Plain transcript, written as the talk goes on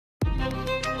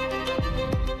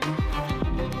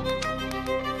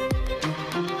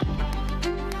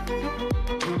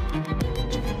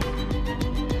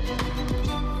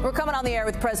on the air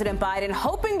with President Biden,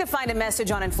 hoping to find a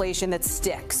message on inflation that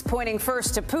sticks, pointing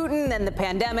first to Putin, then the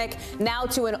pandemic, now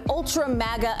to an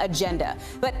ultra-MAGA agenda.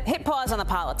 But hit pause on the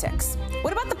politics.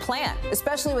 What about the plan,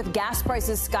 especially with gas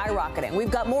prices skyrocketing? We've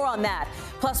got more on that,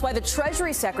 plus why the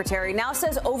Treasury Secretary now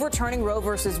says overturning Roe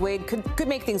versus Wade could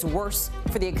make things worse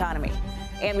for the economy.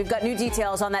 And we've got new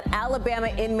details on that Alabama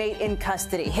inmate in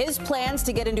custody, his plans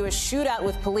to get into a shootout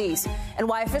with police, and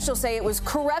why officials say it was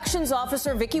corrections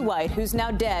officer Vicky White, who's now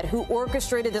dead, who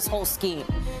orchestrated this whole scheme.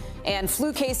 And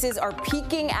flu cases are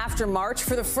peaking after March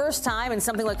for the first time in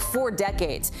something like 4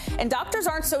 decades. And doctors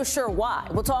aren't so sure why.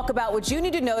 We'll talk about what you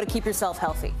need to know to keep yourself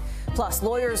healthy. Plus,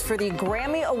 lawyers for the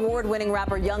Grammy Award-winning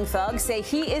rapper Young Thug say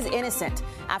he is innocent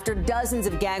after dozens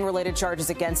of gang-related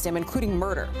charges against him, including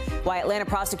murder. Why Atlanta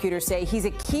prosecutors say he's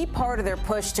a key part of their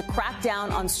push to crack down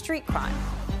on street crime.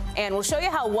 And we'll show you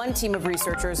how one team of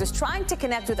researchers is trying to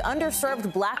connect with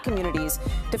underserved black communities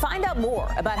to find out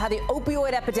more about how the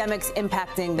opioid epidemic's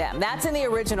impacting them. That's in the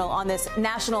original on this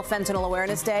National Fentanyl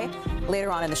Awareness Day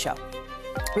later on in the show.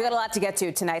 We got a lot to get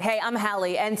to tonight. Hey, I'm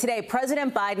Hallie, and today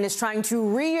President Biden is trying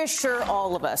to reassure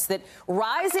all of us that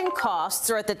rising costs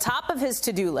are at the top of his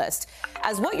to-do list,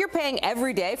 as what you're paying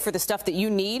every day for the stuff that you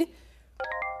need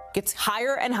gets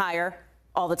higher and higher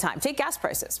all the time. Take gas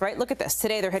prices, right? Look at this.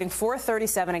 Today, they're hitting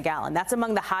 $4.37 a gallon. That's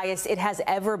among the highest it has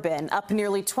ever been, up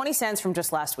nearly 20 cents from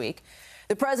just last week.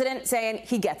 The president saying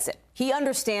he gets it. He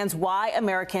understands why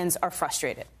Americans are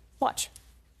frustrated. Watch.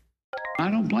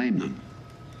 I don't blame them.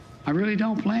 I really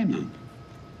don't blame them.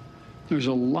 There's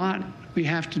a lot we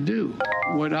have to do.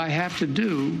 What I have to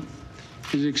do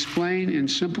is explain in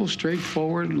simple,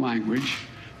 straightforward language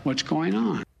what's going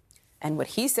on. And what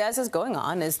he says is going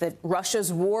on is that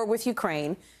Russia's war with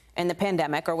Ukraine and the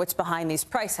pandemic are what's behind these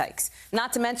price hikes,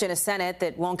 not to mention a Senate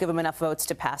that won't give him enough votes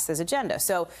to pass his agenda.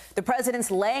 So the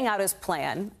president's laying out his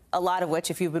plan, a lot of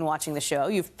which, if you've been watching the show,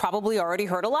 you've probably already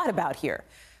heard a lot about here.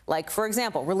 Like, for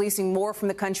example, releasing more from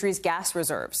the country's gas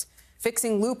reserves,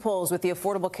 fixing loopholes with the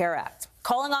Affordable Care Act,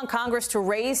 calling on Congress to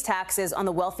raise taxes on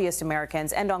the wealthiest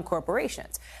Americans and on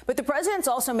corporations. But the president's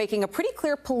also making a pretty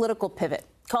clear political pivot,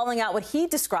 calling out what he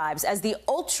describes as the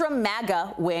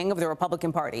ultra-MAGA wing of the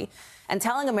Republican Party and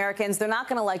telling Americans they're not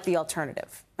going to like the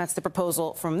alternative. That's the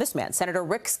proposal from this man, Senator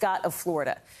Rick Scott of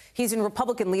Florida. He's in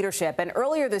Republican leadership, and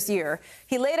earlier this year,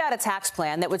 he laid out a tax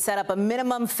plan that would set up a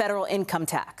minimum federal income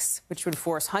tax, which would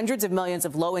force hundreds of millions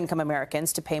of low-income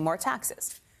Americans to pay more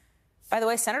taxes. By the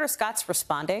way, Senator Scott's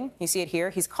responding. You see it here.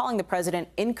 He's calling the president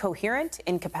incoherent,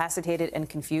 incapacitated, and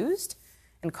confused,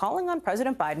 and calling on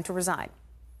President Biden to resign.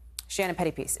 Shannon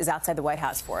Pettypiece is outside the White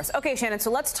House for us. Okay, Shannon,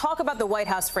 so let's talk about the White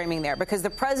House framing there, because the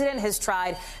president has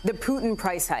tried the Putin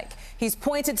price hike. He's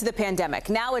pointed to the pandemic.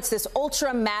 Now it's this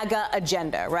ultra-MAGA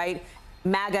agenda, right?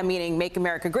 MAGA meaning Make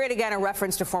America Great Again, a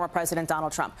reference to former President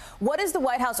Donald Trump. What is the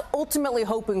White House ultimately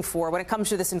hoping for when it comes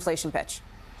to this inflation pitch?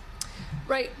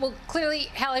 Right. Well, clearly,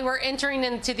 Hallie, we're entering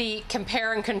into the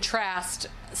compare and contrast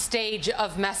stage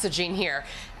of messaging here.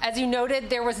 As you noted,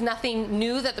 there was nothing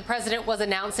new that the president was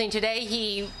announcing today.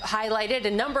 He highlighted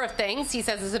a number of things he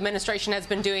says his administration has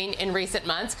been doing in recent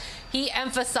months. He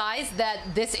emphasized that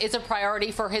this is a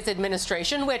priority for his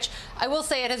administration, which I will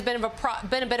say it has been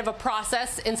a bit of a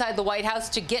process inside the White House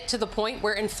to get to the point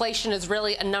where inflation is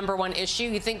really a #1 issue.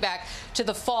 You think back to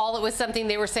the fall, it was something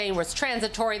they were saying was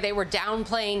transitory. They were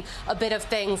downplaying a bit of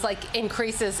things like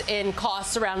increases in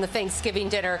costs around the Thanksgiving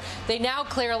dinner. They now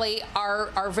clearly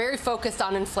are very focused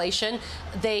on inflation.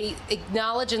 They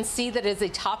acknowledge and see that it is a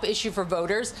top issue for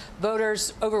voters.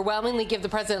 Voters overwhelmingly give the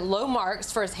president low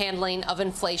marks for his handling of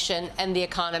inflation and the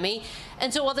economy.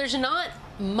 And so while there's not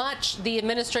much the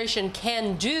administration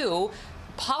can do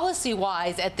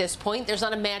policy-wise at this point, there's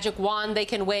not a magic wand they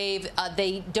can wave.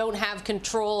 They don't have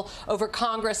control over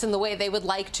Congress in the way they would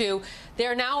like to.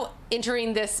 They're now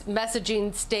entering this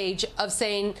messaging stage of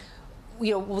saying,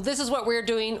 you know, well, this is what we're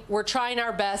doing. We're trying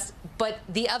our best, but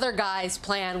the other guy's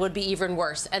plan would be even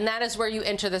worse. And that is where you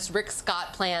enter this Rick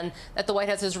Scott plan that the White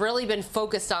House has really been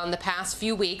focused on the past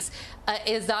few weeks.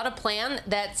 Is not a plan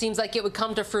that seems like it would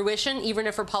come to fruition, even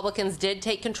if Republicans did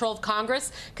take control of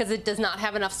Congress, because it does not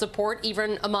have enough support,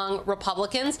 even among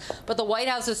Republicans. But the White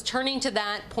House is turning to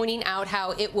that, pointing out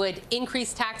how it would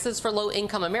increase taxes for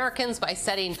low-income Americans by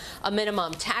setting a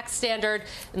minimum tax standard.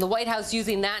 And the White House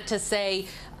using that to say,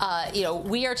 you know,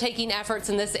 we are taking efforts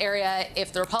in this area.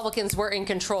 If the Republicans were in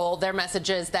control, their message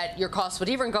is that your costs would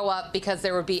even go up because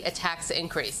there would be a tax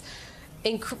increase.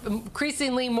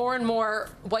 Increasingly, more and more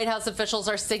White House officials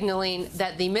are signaling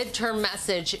that the midterm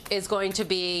message is going to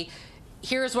be,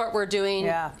 here's what we're doing.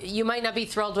 Yeah. You might not be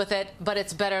thrilled with it, but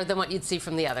it's better than what you'd see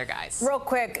from the other guys. Real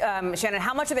quick, Shannon,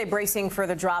 how much are they bracing for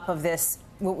the drop of this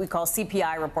what we call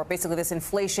CPI report, basically this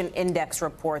inflation index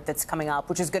report that's coming up,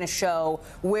 which is going to show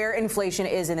where inflation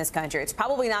is in this country. It's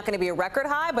probably not going to be a record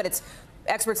high, but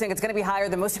experts think it's going to be higher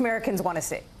than most Americans want to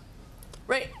see.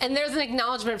 Right. And there's an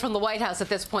acknowledgement from the White House at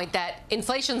this point that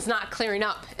inflation's not clearing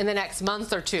up in the next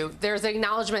month or two. There's an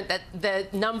acknowledgement that the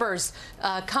numbers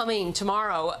coming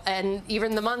tomorrow and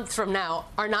even the month from now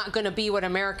are not going to be what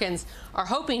Americans are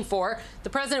hoping for. The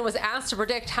president was asked to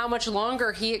predict how much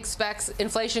longer he expects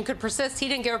inflation could persist. He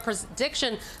didn't give a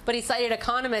prediction, but he cited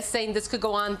economists saying this could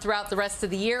go on throughout the rest of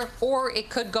the year, or it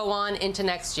could go on into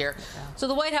next year. So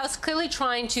the White House clearly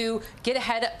trying to get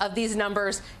ahead of these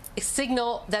numbers,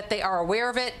 signal that they are aware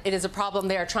of it. It is a problem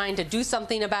they are trying to do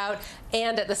something about,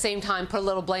 and at the same time put a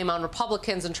little blame on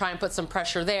Republicans and try and put some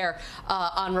pressure there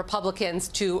on Republicans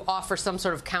to offer some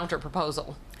sort of counter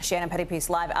proposal. Shannon Pettypiece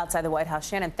live outside the White House.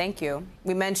 Shannon, thank you.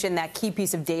 We mentioned that key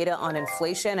piece of data on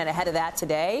inflation, and ahead of that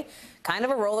today, kind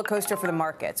of a roller coaster for the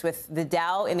markets, with the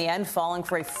Dow in the end falling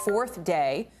for a fourth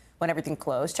day when everything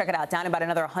closed. Check it out, down about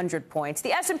another 100 points.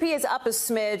 The S&P is up a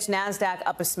smidge, NASDAQ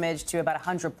up a smidge to about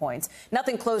 100 points.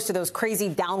 Nothing close to those crazy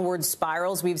downward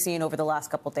spirals we've seen over the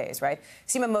last couple of days, right?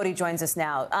 Seema Modi joins us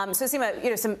now. So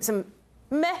Seema, some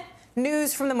meh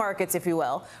news from the markets, if you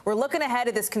will. We're looking ahead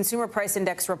at this consumer price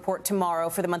index report tomorrow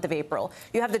for the month of April.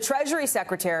 You have the Treasury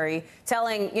Secretary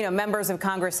telling, members of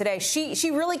Congress today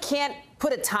she really can't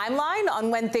put a timeline on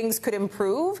when things could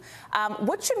improve.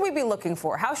 What should we be looking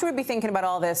for? How should we be thinking about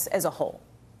all this as a whole?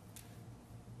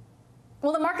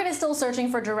 Well, the market is still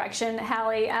searching for direction,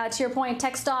 Hallie. To your point,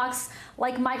 tech stocks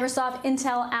like Microsoft,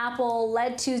 Intel, Apple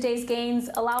led Tuesday's gains,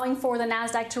 allowing for the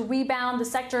NASDAQ to rebound. The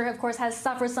sector, of course, has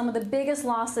suffered some of the biggest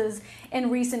losses in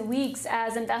recent weeks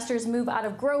as investors move out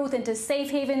of growth into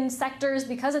safe haven sectors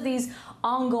because of these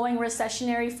ongoing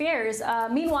recessionary fears.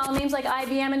 Meanwhile, names like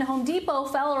IBM and Home Depot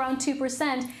fell around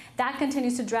 2%. That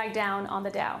continues to drag down on the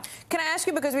Dow. Can I ask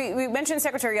you, because we mentioned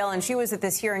Secretary Yellen, she was at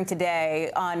this hearing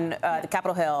today on the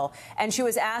Capitol Hill, and she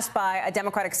was asked by a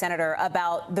Democratic senator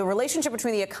about the relationship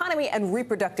between the economy and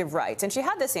reproductive rights. And she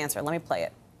had this answer. Let me play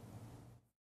it.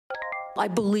 I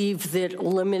believe that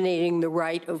eliminating the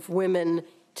right of women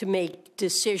to make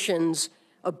decisions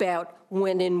about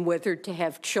when and whether to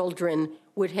have children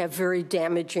would have very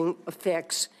damaging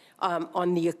effects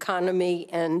on the economy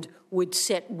and would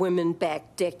set women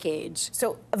back decades.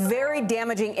 So a very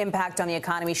damaging impact on the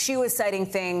economy. She was citing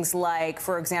things like,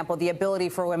 for example, the ability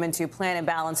for women to plan and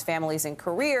balance families and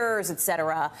careers, et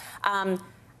cetera.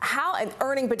 How an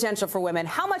earning potential for women,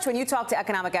 how much, when you talk to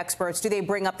economic experts, do they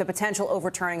bring up the potential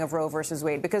overturning of Roe versus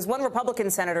Wade? Because one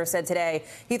Republican senator said today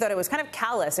he thought it was kind of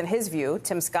callous, in his view,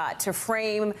 Tim Scott, to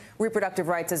frame reproductive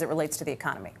rights as it relates to the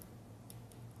economy.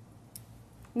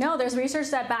 No, there's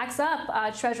research that backs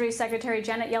up Treasury Secretary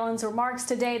Janet Yellen's remarks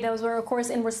today. Those were, of course,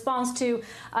 in response to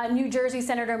New Jersey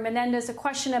Senator Menendez, a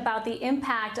question about the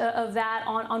impact of that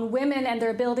on women and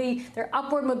their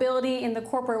upward mobility in the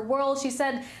corporate world. She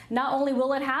said not only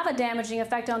will it have a damaging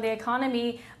effect on the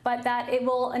economy, but that it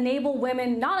will not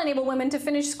enable women to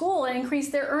finish school and increase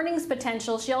their earnings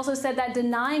potential. She also said that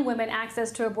denying women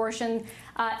access to abortion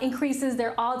increases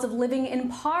their odds of living in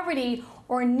poverty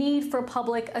or need for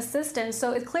public assistance.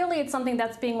 So clearly it's something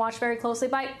that's being watched very closely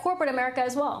by corporate America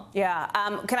as well. Yeah.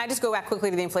 Can I just go back quickly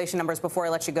to the inflation numbers before I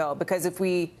let you go? Because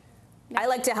I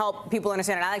like to help people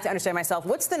understand, and I like to understand myself.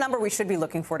 What's the number we should be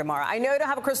looking for tomorrow? I know I don't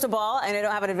have a crystal ball, and I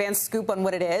don't have an advanced scoop on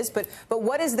what it is, but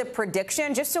what is the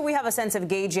prediction, just so we have a sense of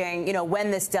gauging,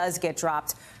 when this does get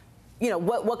dropped,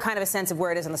 what kind of a sense of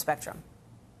where it is on the spectrum?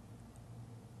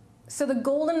 So the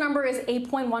golden number is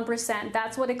 8.1%.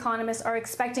 That's what economists are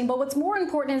expecting. But what's more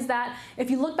important is that if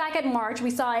you look back at March,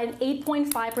 we saw an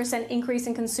 8.5% increase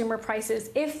in consumer prices.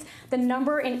 If the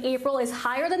number in April is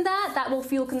higher than that, that will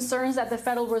fuel concerns that the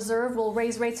Federal Reserve will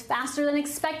raise rates faster than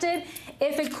expected.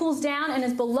 If it cools down and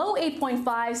is below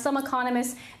 8.5, some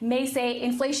economists may say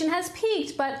inflation has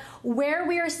peaked, but where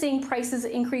we are seeing prices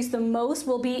increase the most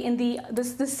will be in the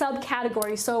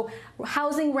subcategories. So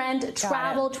housing, rent,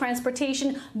 travel,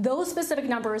 transportation, those specific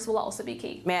numbers will also be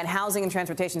key. Man, housing and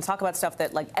transportation, talk about stuff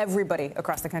that everybody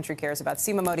across the country cares about.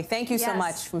 Seema Modi, thank you so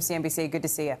much from CNBC. Good to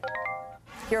see you.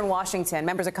 Here in Washington,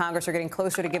 members of Congress are getting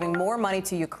closer to giving more money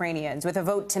to Ukrainians with a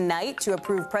vote tonight to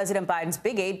approve President Biden's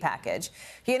big aid package.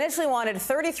 He initially wanted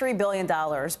 $33 billion,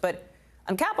 but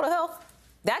on Capitol Hill,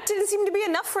 that didn't seem to be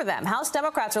enough for them. House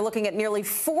Democrats are looking at nearly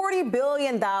 $40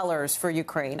 billion for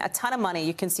Ukraine, a ton of money.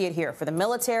 You can see it here for the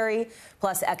military,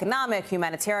 plus economic,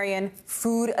 humanitarian,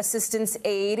 food assistance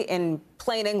aid, in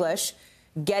plain English,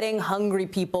 getting hungry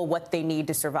people what they need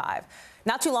to survive.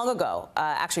 Not too long ago,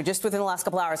 actually just within the last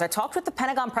couple hours, I talked with the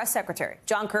Pentagon press secretary,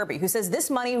 John Kirby, who says this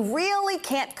money really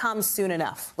can't come soon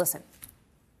enough. Listen.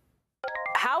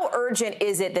 how urgent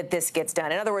is it that this gets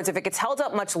done? In other words, if it gets held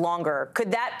up much longer,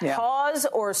 could that pause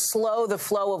or slow the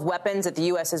flow of weapons that the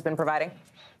U.S. has been providing?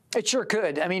 It sure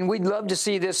could. I mean, we'd love to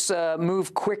see this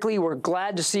move quickly. We're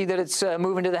glad to see that it's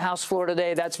moving to the House floor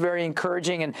today. That's very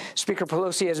encouraging. And Speaker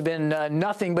Pelosi has been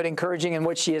nothing but encouraging in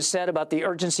what she has said about the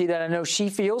urgency that I know she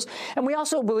feels. And we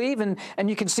also believe, and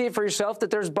you can see it for yourself, that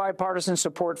there's bipartisan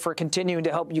support for continuing to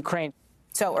help Ukraine.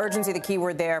 So urgency, the key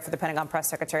word there for the Pentagon press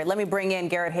secretary. Let me bring in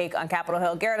Garrett Haake on Capitol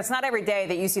Hill. Garrett, it's not every day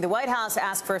that you see the White House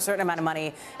ask for a certain amount of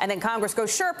money and then Congress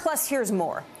goes, sure, plus here's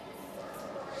more.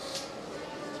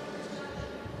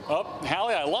 Well,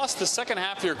 Hallie, I lost the second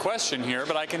half of your question here,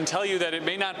 but I can tell you that it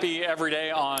may not be every day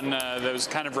on those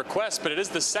kind of requests, but it is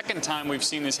the second time we've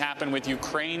seen this happen with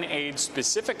Ukraine aid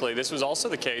specifically. This was also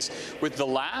the case with the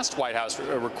last White House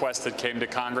request that came to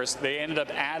Congress. They ended up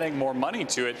adding more money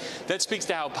to it. That speaks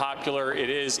to how popular it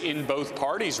is in both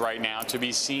parties right now to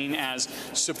be seen as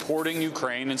supporting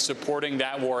Ukraine and supporting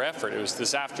that war effort. It was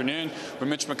this afternoon when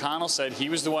Mitch McConnell said he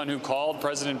was the one who called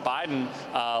President Biden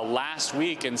last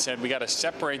week and said we got to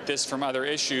separate this from other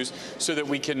issues so that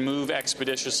we can move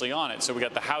expeditiously on it. So we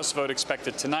got the House vote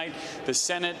expected tonight. The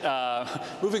Senate,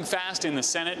 moving fast in the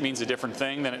Senate means a different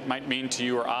thing than it might mean to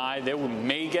you or I. They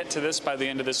may get to this by the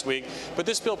end of this week, but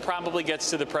this bill probably gets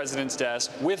to the president's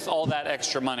desk with all that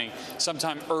extra money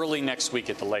sometime early next week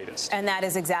at the latest. And that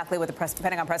is exactly what the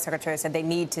Pentagon press secretary said they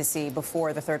need to see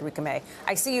before the third week of May.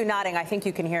 I see you nodding. I think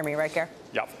you can hear me, right, Gare?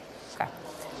 Yep. Okay.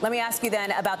 Let me ask you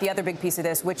then about the other big piece of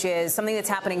this, which is something that's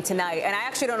happening tonight. And I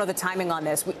actually don't know the timing on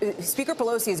this. Speaker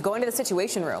Pelosi is going to the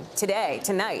Situation Room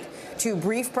tonight, to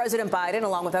brief President Biden,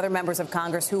 along with other members of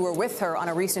Congress who were with her on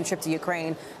a recent trip to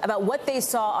Ukraine, about what they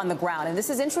saw on the ground. And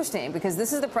this is interesting because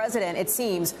this is the president, it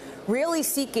seems, really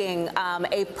seeking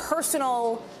a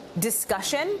personal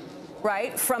discussion,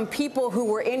 right, from people who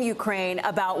were in Ukraine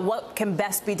about what can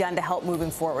best be done to help moving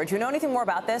forward. Do you know anything more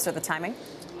about this or the timing?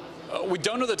 We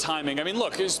don't know the timing. I mean,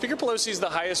 look, Speaker Pelosi is the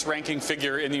highest-ranking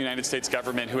figure in the United States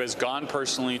government who has gone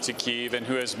personally to Kyiv and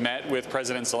who has met with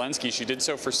President Zelensky. She did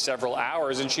so for several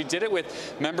hours, and she did it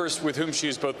with members with whom she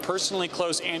is both personally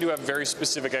close and who have very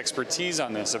specific expertise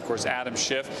on this. Of course, Adam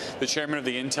Schiff, the chairman of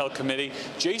the Intel Committee.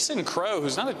 Jason Crow,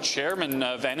 who's not a chairman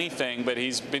of anything, but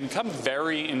he's become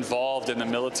very involved in the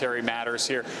military matters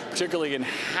here, particularly in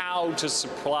how to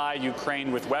supply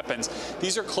Ukraine with weapons.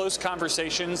 These are close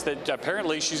conversations that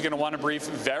apparently she's going to want to brief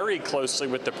very closely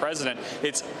with the president.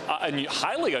 It's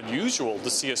highly unusual to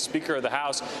see a Speaker of the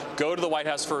House go to the White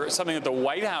House for something that the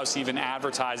White House even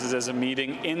advertises as a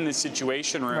meeting in the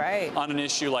Situation Room on an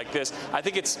issue like this. I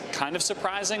think it's kind of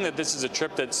surprising that this is a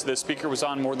trip that the Speaker was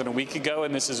on more than a week ago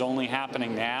and this is only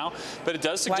happening now. But it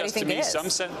does suggest to me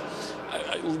some sense.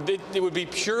 It would be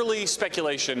purely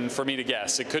speculation for me to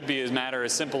guess. It could be a matter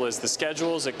as simple as the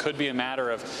schedules. It could be a matter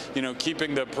of,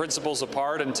 keeping the principals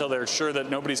apart until they're sure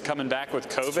that nobody's coming back with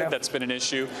COVID. That's been an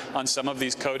issue on some of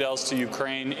these CODELs to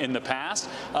Ukraine in the past.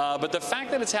 But the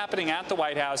fact that it's happening at the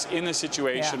White House in the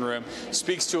Situation Room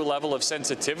speaks to a level of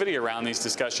sensitivity around these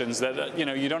discussions that,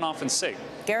 you don't often see.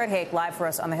 Garrett Haake, live for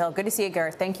us on the Hill. Good to see you,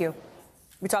 Garrett. Thank you.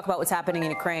 We talk about what's happening in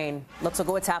Ukraine. Let's look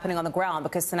at what's happening on the ground,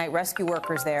 because tonight rescue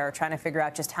workers there are trying to figure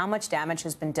out just how much damage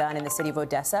has been done in the city of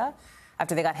Odessa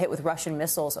after they got hit with Russian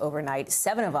missiles overnight,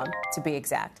 7 of them to be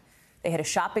exact. They hit a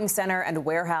shopping center and a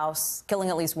warehouse, killing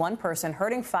at least 1 person,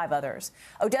 hurting 5 others.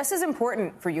 Odessa is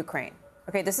important for Ukraine.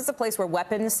 Okay, this is a place where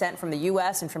weapons sent from the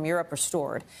U.S. and from Europe are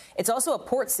stored. It's also a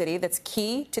port city that's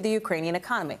key to the Ukrainian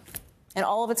economy. And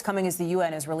all of it's coming as the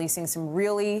UN is releasing some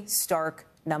really stark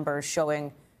numbers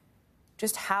showing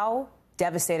just how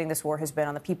devastating this war has been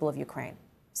on the people of Ukraine,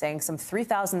 saying some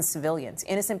 3,000 civilians,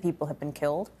 innocent people, have been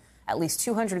killed. At least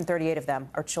 238 of them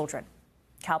are children.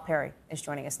 Cal Perry is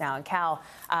joining us now. And Cal,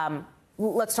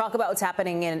 let's talk about what's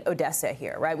happening in Odessa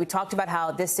here, right? We talked about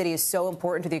how this city is so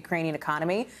important to the Ukrainian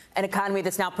economy, an economy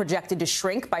that's now projected to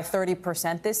shrink by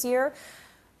 30% this year.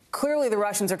 Clearly, the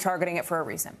Russians are targeting it for a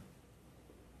reason.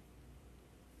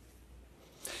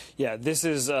 Yeah, this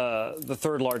is the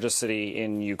 3rd largest city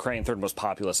in Ukraine, 3rd most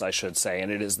populous, I should say,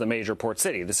 and it is the major port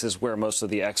city. This is where most of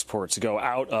the exports go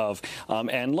out of.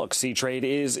 And look, sea trade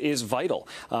is vital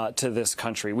to this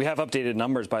country. We have updated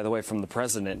numbers, by the way, from the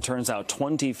president. Turns out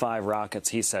 25 rockets,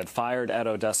 he said, fired at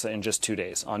Odessa in just 2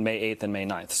 days, on May 8th and May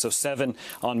 9th. So 7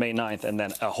 on May 9th, and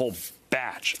then a whole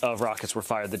batch of rockets were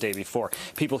fired the day before.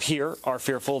 People here are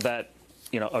fearful that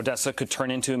Odessa could turn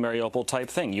into a Mariupol type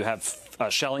thing. You have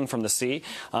shelling from the sea,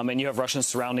 and you have Russians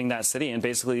surrounding that city and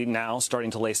basically now starting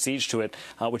to lay siege to it,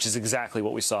 which is exactly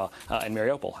what we saw in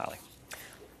Mariupol, Hallie.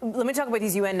 let me talk about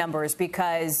these UN numbers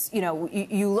because, you know,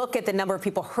 you look at the number of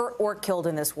people hurt or killed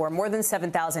in this war, more than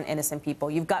 7,000 innocent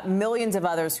people. You've got millions of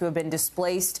others who have been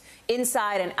displaced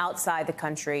inside and outside the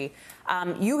country.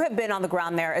 You have been on the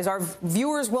ground there. As our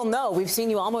viewers will know, we've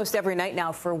seen you almost every night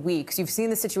now for weeks. You've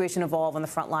seen the situation evolve on the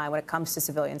front line when it comes to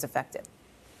civilians affected.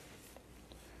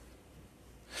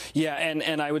 Yeah,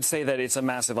 and I would say that it's a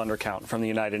massive undercount from the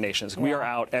United Nations. Yeah. We are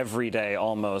out every day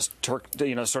almost,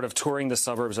 sort of touring the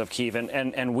suburbs of Kyiv,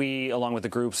 and we, along with the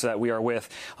groups that we are with,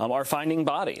 are finding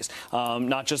bodies,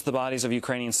 not just the bodies of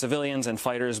Ukrainian civilians and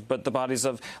fighters, but the bodies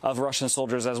of Russian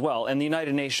soldiers as well. And the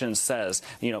United Nations says,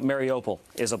 you know, Mariupol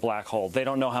is a black hole. They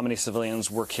don't know how many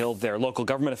civilians were killed there. Local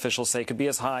government officials say it could be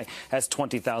as high as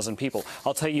 20,000 people.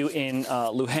 I'll tell you, in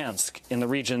Luhansk, in the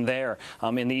region there,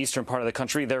 in the eastern part of the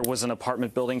country, there was an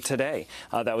apartment building today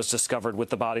that was discovered with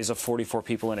the bodies of 44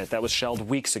 people in it. That was shelled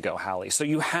weeks ago, Hallie. So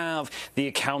you have the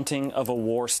accounting of a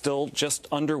war still just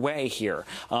underway here.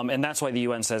 And that's why the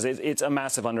UN says it's a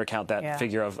massive undercount, that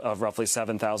figure of roughly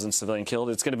 7,000 civilian killed.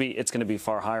 It's going to be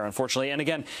far higher, unfortunately. And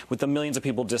again, with the millions of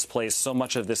people displaced, so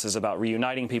much of this is about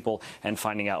reuniting people and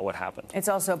finding out what happened. It's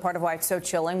also part of why it's so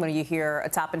chilling when you hear a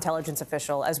top intelligence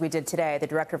official, as we did today, the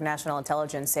director of national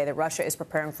intelligence, say that Russia is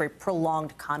preparing for a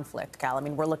prolonged conflict, Cal. I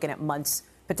mean, we're looking at months,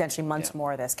 potentially months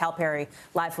more of this. Cal Perry,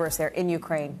 live for us there in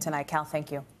Ukraine tonight. Cal,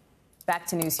 thank you. Back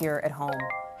to news here at home.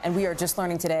 And we are just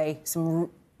learning today some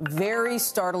very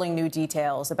startling new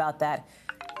details about that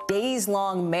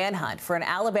days-long manhunt for an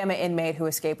Alabama inmate who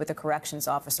escaped with a corrections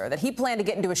officer, that he planned to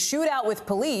get into a shootout with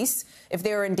police if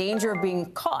they were in danger of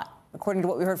being caught, according to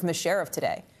what we heard from the sheriff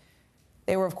today.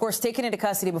 They were, of course, taken into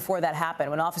custody before that happened,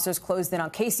 when officers closed in on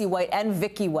Casey White and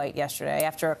Vicky White yesterday.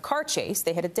 After a car chase,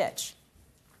 they hit a ditch.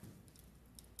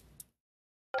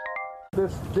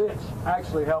 This ditch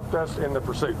actually helped us in the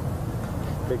pursuit,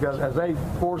 because as they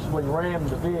forcibly rammed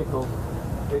the vehicle,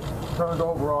 it turned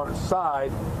over on its side,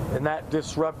 and that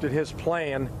disrupted his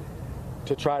plan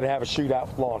to try to have a shootout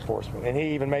with law enforcement. And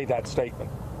he even made that statement.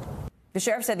 The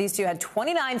sheriff said these two had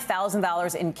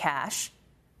 $29,000 in cash,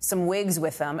 some wigs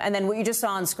with them, and then what you just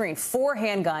saw on screen, 4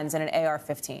 handguns and an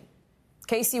AR-15.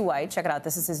 Casey White, check it out,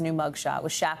 this is his new mugshot,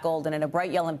 was shackled and in a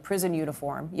bright yellow prison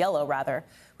uniform,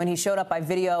 when he showed up by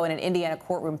video in an Indiana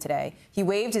courtroom today. He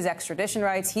waived his extradition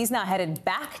rights. He's now headed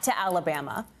back to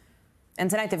Alabama. And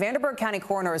tonight, the Vanderburgh County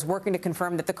coroner is working to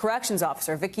confirm that the corrections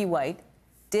officer, Vicky White,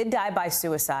 did die by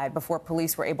suicide before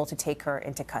police were able to take her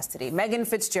into custody. Megan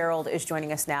Fitzgerald is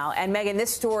joining us now. And Megan, this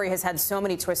story has had so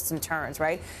many twists and turns,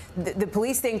 right? The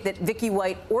police think that Vicky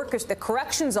White, the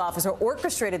corrections officer,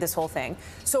 orchestrated this whole thing.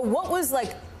 So what was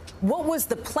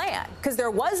the plan? Because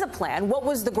there was a plan. What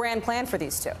was the grand plan for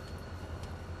these two?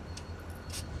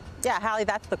 Yeah, Hallie,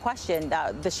 that's the question.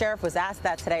 The sheriff was asked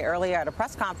that today earlier at a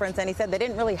press conference, and he said they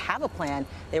didn't really have a plan.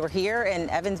 They were here in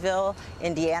Evansville,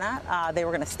 Indiana. They were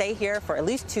going to stay here for at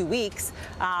least 2 weeks.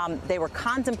 They were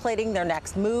contemplating their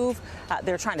next move.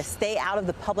 They were trying to stay out of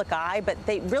the public eye, but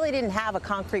they really didn't have a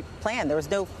concrete plan. There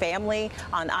was no family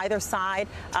on either side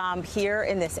here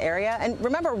in this area. And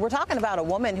remember, we're talking about a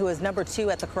woman who is number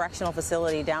 2 at the correctional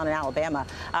facility down in Alabama.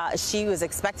 She was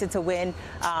expected to win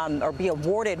or be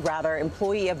awarded, rather,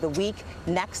 Employee of the Week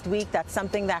next week. That's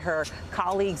something that her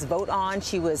colleagues vote on.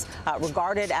 She was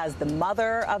regarded as the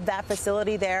mother of that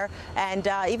facility there. And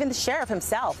even the sheriff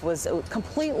himself was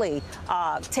completely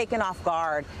taken off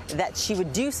guard that she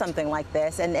would do something like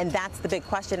this. And that's the big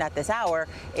question at this hour,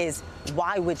 is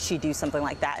why would she do something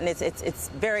like that? And it's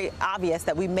very obvious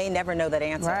that we may never know that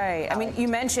answer. Right. I mean, you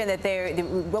mentioned that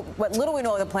what little we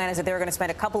know of the plan is that they were going to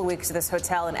spend a couple of weeks at this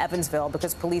hotel in Evansville,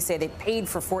 because police say they paid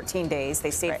for 14 days.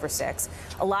 They stayed for 6.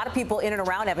 A lot of people in and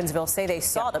around Evansville say they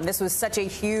saw them. This was such a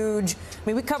huge, I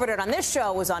mean, we covered it on this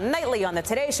show, it was on Nightly, on the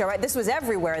Today Show, right? This was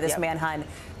everywhere, this manhunt.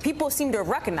 People seem to have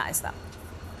recognized them.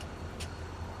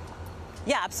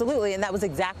 Yeah, absolutely. And that was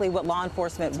exactly what law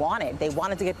enforcement wanted. They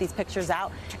wanted to get these pictures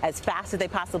out as fast as they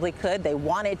possibly could. They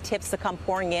wanted tips to come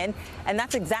pouring in. And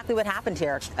that's exactly what happened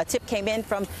here. A tip came in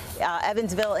from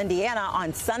Evansville, Indiana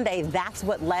on Sunday. That's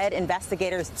what led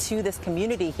investigators to this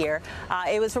community here.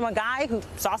 It was from a guy who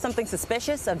saw something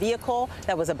suspicious, a vehicle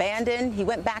that was abandoned. He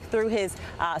went back through his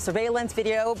surveillance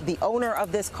video, the owner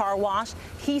of this car wash.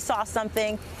 He saw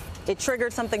something. It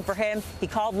triggered something for him. He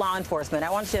called law enforcement. I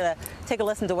want you to take a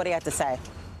listen to what he had to say.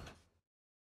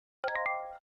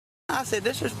 I said,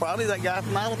 this is probably that guy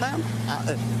from Alabama.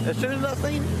 As soon as I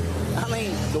seen him, I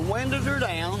mean, the windows are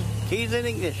down, keys in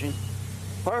ignition,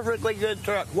 perfectly good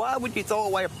truck. Why would you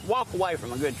walk away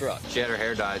from a good truck? She had her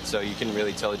hair dyed, so you couldn't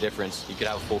really tell the difference. You could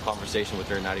have a full conversation with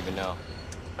her and not even know.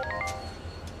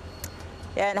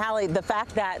 And Hallie, the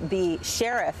fact that the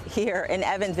sheriff here in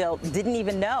Evansville didn't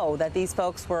even know that these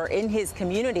folks were in his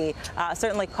community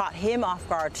certainly caught him off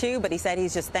guard too, but he said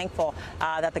he's just thankful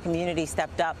that the community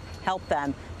stepped up, helped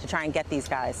them to try and get these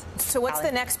guys. So what's Hallie?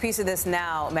 the next piece of this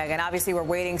now, Megan? Obviously, we're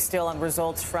waiting still on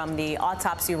results from the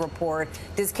autopsy report.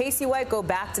 Does Casey White go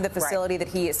back to the facility that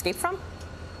he escaped from?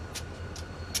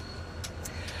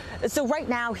 So right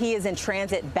now he is in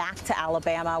transit back to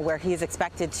Alabama, where he is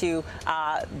expected to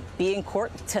be in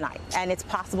court tonight. And it's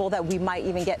possible that we might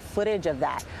even get footage of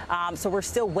that. So we're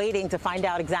still waiting to find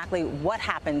out exactly what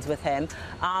happens with him.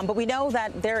 But we know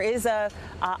that there is a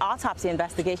autopsy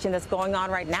investigation that's going on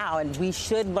right now, and we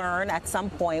should learn at some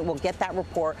point. We'll get that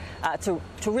report to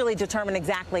really determine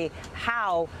exactly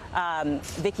how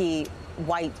Vicky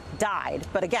White died.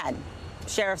 But again,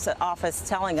 Sheriff's office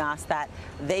telling us that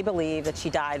they believe that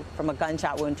she died from a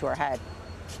gunshot wound to her head.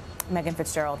 Megan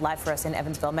Fitzgerald, live for us in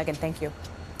Evansville. Megan, thank you.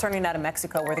 Turning now to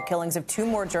Mexico, where the killings of 2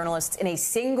 more journalists in a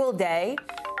single day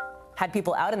had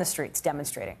people out in the streets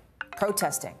demonstrating,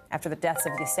 protesting after the deaths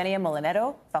of Yesenia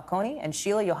Molinero Falcone and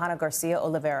Sheila Johanna Garcia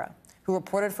Oliveira, who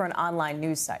reported for an online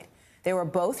news site. They were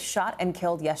both shot and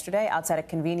killed yesterday outside a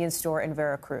convenience store in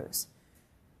Veracruz.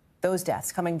 Those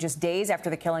deaths coming just days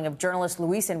after the killing of journalist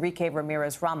Luis Enrique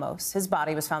Ramirez Ramos. His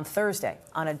body was found Thursday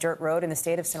on a dirt road in the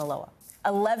state of Sinaloa.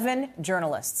 11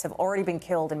 journalists have already been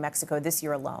killed in Mexico this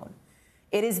year alone.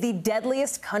 It is the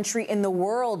deadliest country in the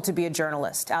world to be a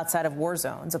journalist outside of war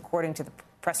zones, according to the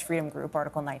press freedom group,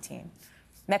 Article 19.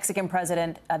 The Mexican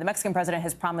president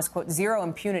has promised, quote, zero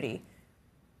impunity,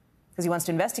 because he wants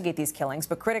to investigate these killings,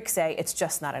 but critics say it's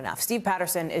just not enough. Steve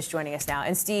Patterson is joining us now.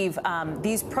 And Steve,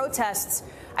 these protests,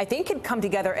 I think, had come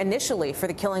together initially for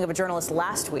the killing of a journalist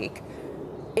last week.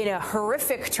 In a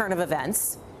horrific turn of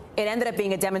events, it ended up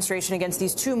being a demonstration against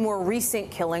these 2 more recent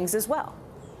killings as well.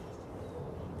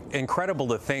 Incredible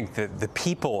to think that the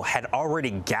people had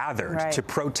already gathered to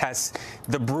protest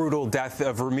the brutal death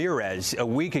of Ramirez a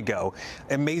week ago.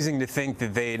 Amazing to think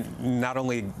that they not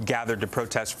only gathered to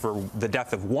protest for the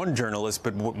death of 1 journalist,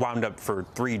 but wound up for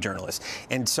 3 journalists.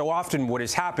 And so often what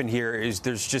has happened here is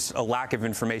there's just a lack of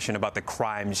information about the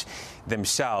crimes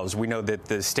themselves. We know that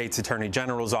the state's attorney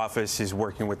general's office is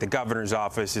working with the governor's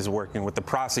office, is working with the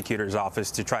prosecutor's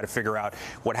office to try to figure out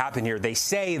what happened here. They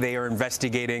say they are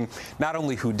investigating not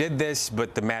only who did this,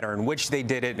 but the manner in which they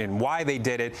did it and why they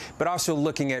did it, but also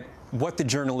looking at what the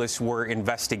journalists were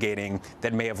investigating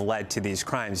that may have led to these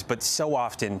crimes. But so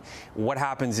often what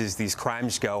happens is these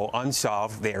crimes go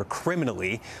unsolved. They are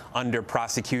criminally under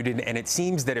prosecuted. And it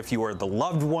seems that if you are the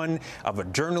loved one of a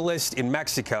journalist in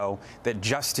Mexico, that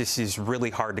justice is really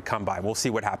hard to come by. We'll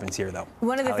see what happens here, though.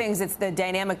 One of the things that's the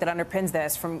dynamic that underpins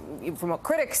this, from what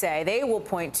critics say, they will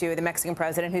point to the Mexican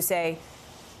president who say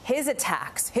his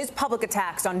attacks, his public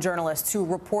attacks on journalists who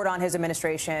report on his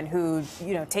administration, who,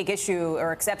 take issue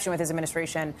or exception with his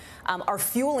administration, are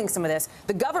fueling some of this.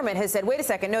 The government has said, wait a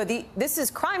second, no, this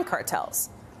is crime cartels.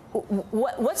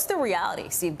 What's the reality?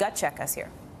 Steve, gut check us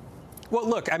here. Well,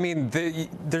 look, I mean,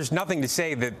 there's nothing to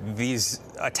say that these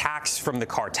attacks from the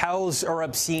cartels are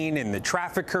obscene and the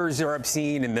traffickers are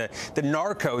obscene and the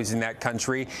narcos in that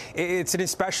country. It's an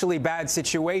especially bad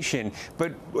situation.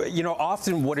 But,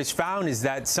 often what is found is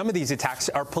that some of these attacks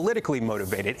are politically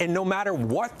motivated. And no matter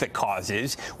what the cause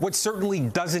is, what certainly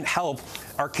doesn't help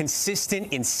are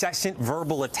consistent, incessant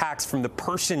verbal attacks from the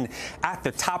person at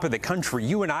the top of the country.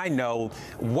 You and I know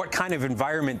what kind of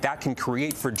environment that can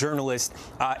create for journalists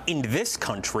in this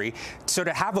country. So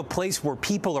to have a place where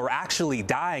people are actually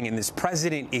dying and this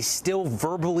president is still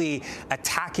verbally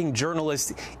attacking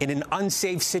journalists in an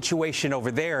unsafe situation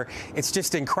over there, it's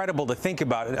just incredible to think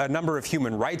about. A number of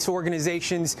human rights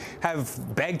organizations have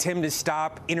begged him to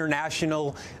stop.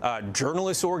 International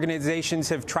journalist organizations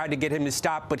have tried to get him to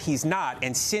stop, but he's not.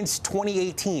 And since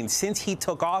 2018, since he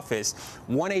took office,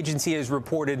 one agency has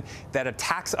reported that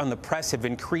attacks on the press have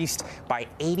increased by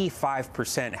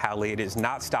 85%. Hallie, it is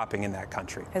not stopping in that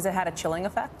country. Has it had a chilling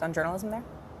effect on journalism there?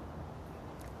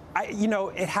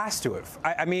 It has to have.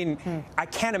 I mean, I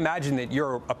can't imagine that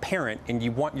you're a parent and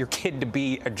you want your kid to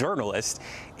be a journalist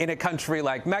in a country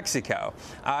like Mexico.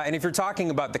 And if you're talking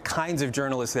about the kinds of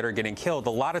journalists that are getting killed,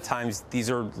 a lot of times these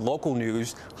are local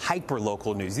news,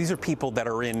 hyper-local news. These are people that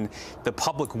are in the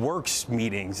public works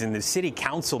meetings, in the city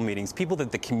council meetings, people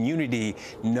that the community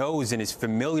knows and is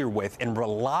familiar with and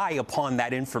rely upon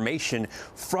that information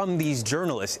from these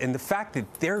journalists. And the fact that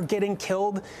they're getting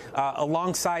killed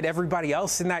alongside everybody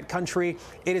else in that that country.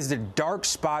 It is a dark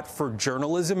spot for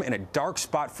journalism and a dark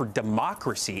spot for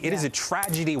democracy. It is a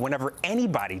tragedy whenever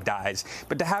anybody dies.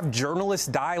 But to have journalists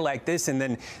die like this and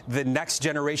then the next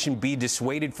generation be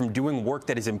dissuaded from doing work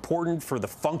that is important for the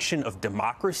function of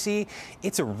democracy,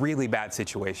 it's a really bad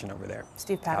situation over there.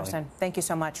 Steve Patterson, thank you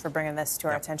so much for bringing this to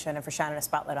our attention and for shining a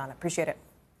spotlight on it. Appreciate it.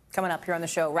 Coming up here on the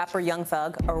show, rapper Young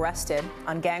Thug arrested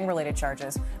on gang-related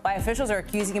charges. Why officials are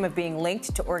accusing him of being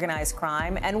linked to organized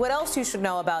crime, and what else you should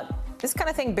know about this kind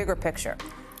of thing, bigger picture.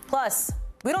 Plus,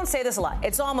 we don't say this a lot.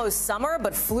 It's almost summer,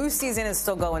 but flu season is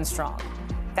still going strong.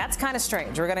 That's kind of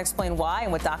strange. We're going to explain why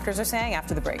and what doctors are saying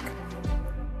after the break.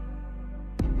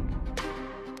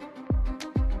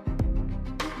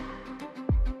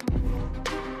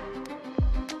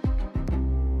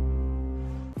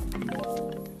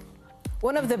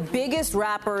 One of the biggest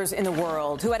rappers in the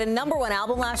world, who had a #1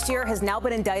 album last year, has now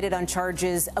been indicted on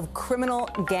charges of criminal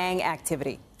gang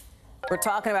activity. We're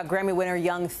talking about Grammy winner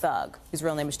Young Thug, whose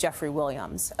real name is Jeffrey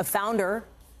Williams, a founder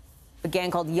of a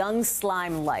gang called Young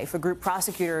Slime Life, a group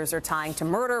prosecutors are tying to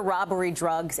murder, robbery,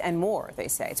 drugs, and more, they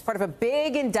say. It's part of a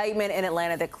big indictment in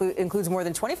Atlanta that includes more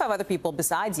than 25 other people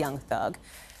besides Young Thug,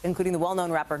 including the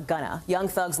well-known rapper Gunna. Young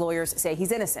Thug's lawyers say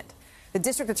he's innocent. The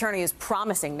district attorney is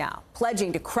promising now,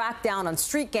 pledging to crack down on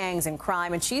street gangs and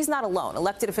crime, and she's not alone.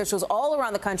 Elected officials all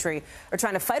around the country are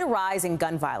trying to fight a rise in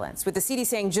gun violence, with the CD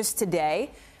saying just today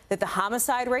that the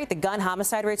homicide rate, the gun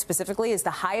homicide rate specifically, is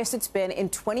the highest it's been in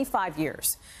 25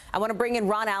 years. I want to bring in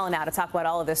Ron Allen now to talk about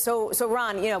all of this. So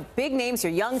Ron, you know, big names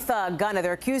here, Young Thug, Gunna,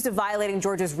 they're accused of violating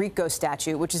Georgia's RICO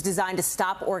statute, which is designed to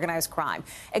stop organized crime.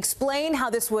 Explain how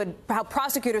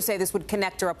prosecutors say this would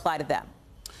connect or apply to them.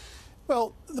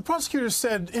 Well, the prosecutors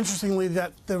said, interestingly,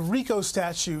 that the RICO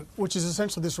statute, which is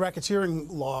essentially this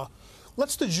racketeering law,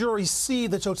 lets the jury see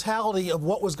the totality of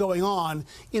what was going on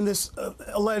in this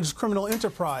alleged criminal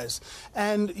enterprise.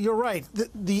 And you're right,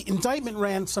 the indictment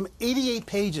ran some 88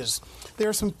 pages. There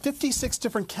are some 56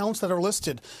 different counts that are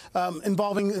listed,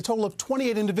 involving a total of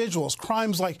 28 individuals,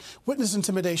 crimes like witness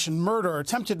intimidation, murder,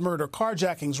 attempted murder,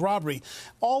 carjackings, robbery,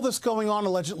 all this going on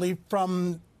allegedly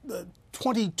from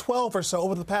 2012 or so,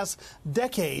 over the past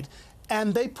decade,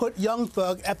 and they put Young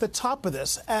Thug at the top of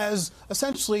this as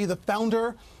essentially the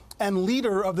founder and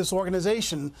leader of this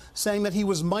organization, saying that he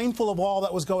was mindful of all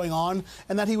that was going on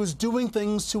and that he was doing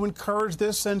things to encourage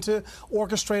this and to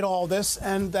orchestrate all this,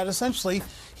 and that essentially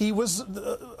he was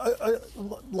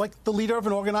like the leader of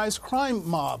an organized crime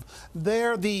mob.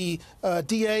 There, the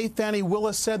DA, Fannie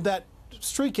Willis, said that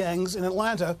street gangs in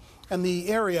Atlanta and the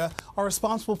area are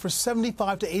responsible for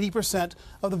 75 to 80%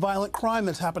 of the violent crime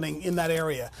that's happening in that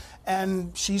area.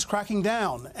 And she's cracking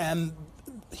down. And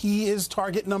he is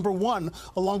target #1,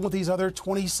 along with these other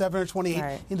 27 or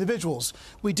 28 individuals.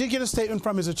 We did get a statement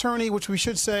from his attorney, which we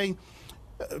should say,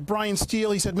 Brian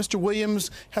Steele. He said Mr.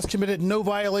 Williams has committed no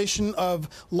violation of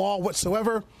law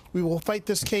whatsoever. We will fight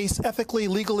this case ethically,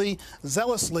 legally,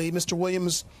 zealously. Mr.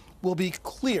 Williams will be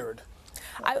cleared.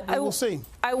 We'll see.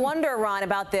 I wonder, Ron,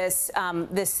 about this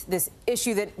this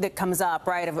issue that comes up,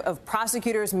 right, of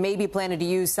prosecutors maybe planning to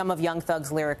use some of Young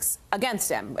Thug's lyrics against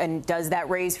him. And does that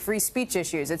raise free speech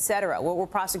issues, et cetera? What were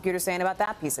prosecutors saying about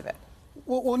that piece of it?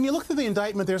 Well, when you look at the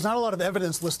indictment, there's not a lot of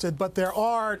evidence listed, but there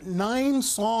are 9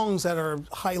 songs that are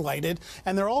highlighted,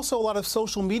 and there are also a lot of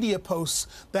social media posts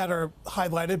that are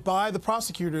highlighted by the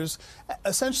prosecutors,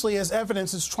 essentially as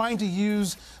evidence, is trying to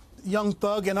use Young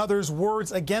Thug and others'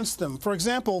 words against them. For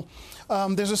example,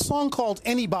 there's a song called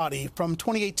Anybody from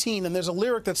 2018, and there's a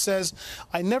lyric that says,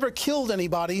 "I never killed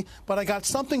anybody, but I got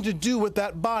something to do with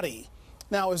that body."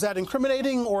 Now, is that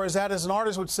incriminating, or is that, as an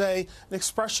artist would say, an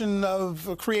expression of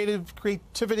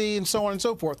creativity and so on and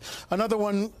so forth? Another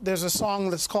one, there's a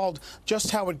song that's called Just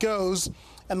How It Goes,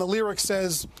 and the lyric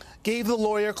says, "Gave the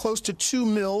lawyer close to $2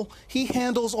 million, he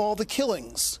handles all the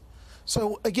killings."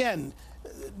 So again,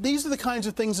 these are the kinds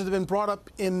of things that have been brought up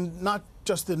in not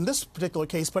just in this particular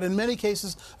case, but in many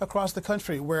cases across the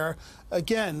country where,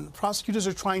 again, prosecutors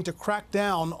are trying to crack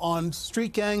down on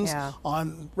street gangs,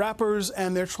 on rappers,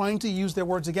 and they're trying to use their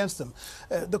words against them.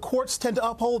 The courts tend to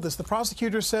uphold this. The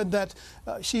prosecutor said that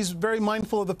she's very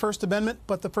mindful of the First Amendment,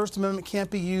 but the First Amendment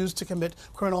can't be used to commit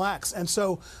criminal acts. And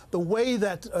so the way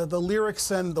that the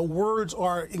lyrics and the words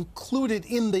are included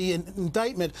in the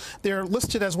indictment, they're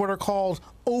listed as what are called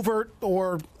overt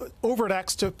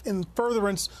acts in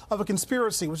furtherance of a conspiracy.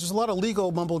 conspiracy, which is a lot of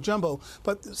legal mumbo jumbo.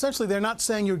 But essentially, they're not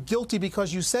saying you're guilty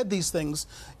because you said these things.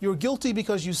 You're guilty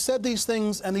because you said these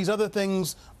things, and these other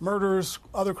things, murders,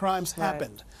 other crimes,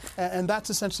 happened. And that's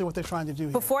essentially what they're trying to do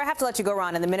here. Before I have to let you go,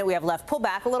 Ron, in the minute we have left, pull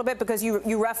back a little bit, because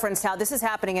you referenced how this is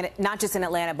happening not just in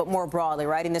Atlanta, but more broadly,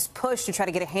 right? In this push to try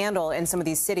to get a handle in some of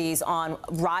these cities on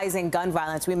rising gun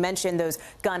violence. We mentioned those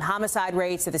gun homicide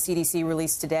rates that the CDC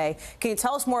released today. Can you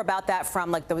tell us more about that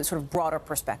from like the sort of broader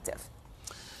perspective?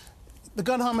 The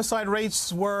gun homicide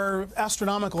rates were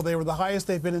astronomical. They were the highest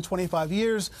they've been in 25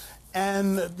 years.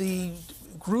 And the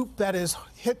group that is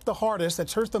hit the hardest,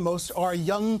 that's hurt the most, are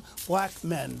young black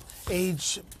men,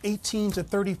 age 18 to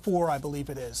 34, I believe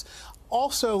it is.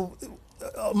 Also,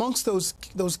 amongst those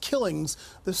killings,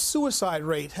 the suicide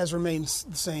rate has remained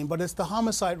the same, but it's the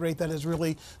homicide rate that has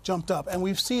really jumped up. And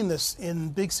we've seen this in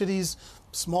big cities,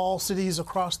 small cities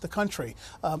across the country.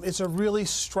 It's a really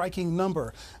striking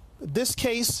number. This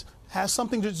case has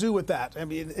something to do with that. I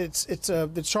mean, it's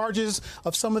the charges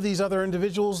of some of these other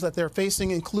individuals that they're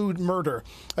facing include murder,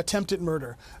 attempted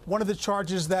murder. One of the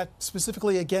charges that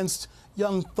specifically against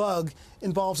young Thug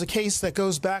involves a case that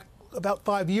goes back about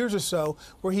 5 years or so,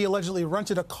 where he allegedly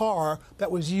rented a car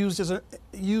that was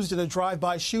used in a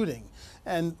drive-by shooting.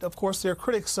 And of course, there are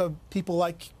critics of people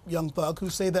like young Thug who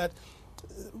say that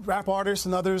rap artists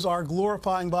and others are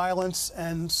glorifying violence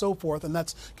and so forth, and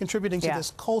that's contributing to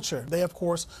this culture. They, of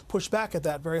course, push back at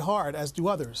that very hard, as do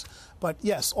others. But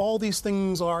yes, all these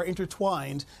things are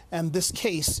intertwined, and this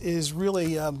case is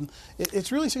really,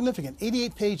 it's really significant.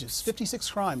 88 pages,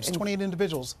 56 crimes, 28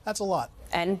 individuals. That's a lot.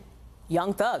 And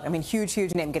young Thug, I mean, huge,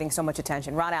 huge name getting so much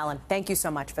attention. Ron Allen, thank you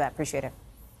so much for that. Appreciate it.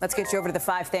 Let's get you over to the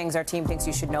 5 things our team thinks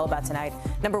you should know about tonight.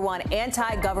 Number 1,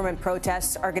 anti-government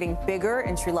protests are getting bigger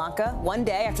in Sri Lanka, one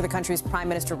day after the country's prime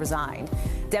minister resigned.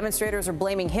 Demonstrators are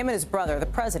blaming him and his brother, the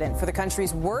president, for the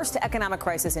country's worst economic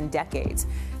crisis in decades.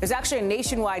 There's actually a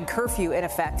nationwide curfew in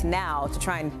effect now to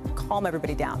try and calm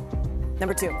everybody down.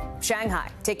 Number 2,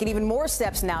 Shanghai taking even more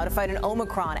steps now to fight an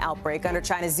Omicron outbreak under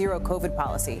China's zero COVID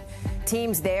policy.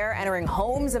 Teams there entering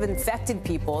homes of infected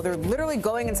people. They're literally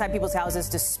going inside people's houses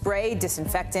to spray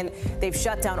disinfectant. They've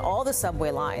shut down all the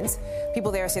subway lines.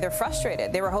 People there say they're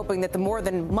frustrated. They were hoping that the more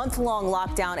than month-long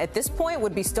lockdown at this point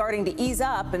would be starting to ease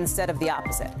up instead of the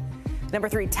opposite. Number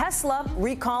 3, Tesla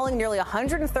recalling nearly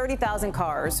 130,000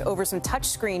 cars over some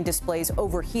touchscreen displays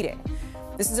overheating.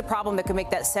 This is a problem that could make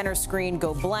that center screen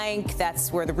go blank.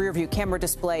 That's where the rear view camera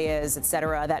display is, et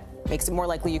cetera. That makes it more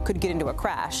likely you could get into a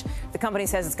crash. The company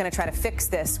says it's going to try to fix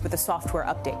this with a software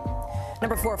update.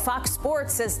 Number 4, Fox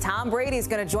Sports says Tom Brady is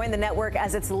going to join the network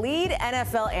as its lead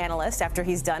NFL analyst after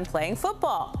he's done playing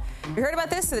football. You heard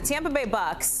about this? So the Tampa Bay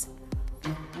Bucks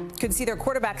could see their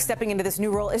quarterback stepping into this new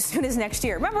role as soon as next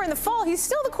year. Remember, in the fall, he's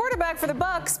still the quarterback for the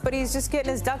Bucks, but he's just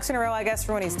getting his ducks in a row, I guess,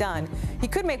 for when he's done. He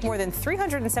could make more than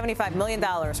 $375 million,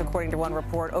 according to one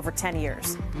report, over 10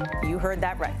 years. You heard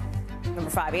that right. Number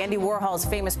 5, Andy Warhol's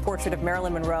famous portrait of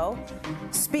Marilyn Monroe,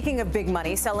 speaking of big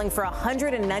money, selling for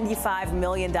 $195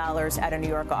 million at a New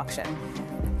York auction.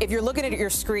 If you're looking at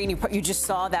your screen, you just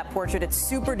saw that portrait. It's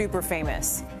super duper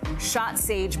famous. Shot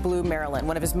Sage Blue Marilyn,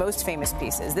 one of his most famous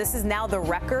pieces. This is now the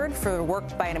record for the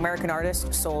work by an American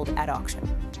artist sold at auction.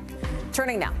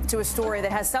 Turning now to a story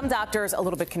that has some doctors a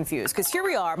little bit confused, because here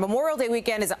we are. Memorial Day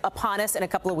weekend is upon us in a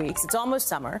couple of weeks. It's almost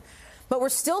summer, but we're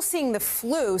still seeing the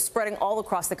flu spreading all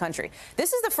across the country.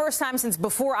 This is the first time since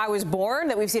before I was born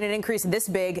that we've seen an increase this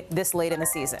big this late in the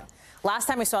season. Last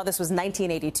time we saw this was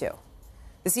 1982.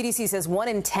 The CDC says 1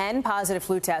 in 10 positive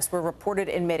flu tests were reported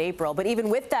in mid-April. But even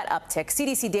with that uptick,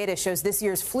 CDC data shows this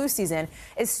year's flu season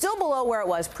is still below where it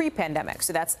was pre-pandemic.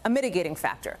 So that's a mitigating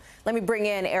factor. Let me bring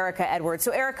in Erica Edwards.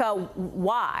 So, Erica,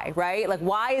 why, right? Like,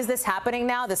 why is this happening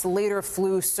now, this later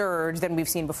flu surge than we've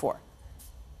seen before?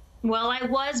 Well, I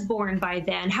was born by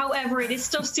then. However, it is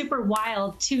still super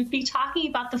wild to be talking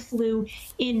about the flu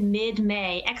in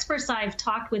mid-May. Experts I've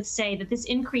talked with say that this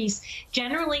increase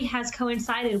generally has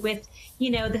coincided with,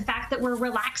 the fact that we're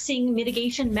relaxing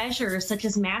mitigation measures such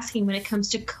as masking when it comes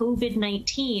to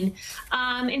COVID-19.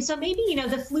 And so maybe,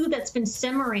 the flu that's been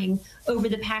simmering over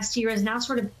the past year is now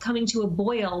sort of coming to a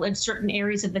boil in certain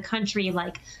areas of the country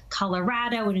like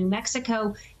Colorado and New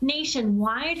Mexico.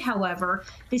 Nationwide, however,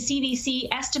 the CDC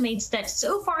estimates that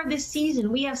so far this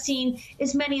season, we have seen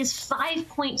as many as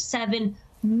 5.7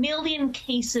 million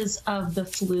cases of the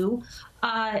flu,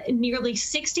 nearly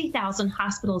 60,000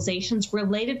 hospitalizations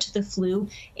related to the flu,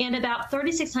 and about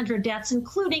 3,600 deaths,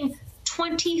 including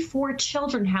 24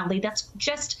 children, Hallie. That's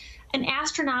just an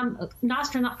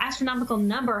astronomical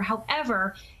number.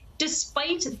 However,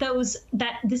 despite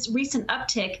this recent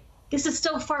uptick, this is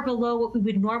still far below what we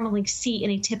would normally see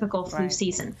in a typical flu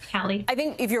season. Hallie? I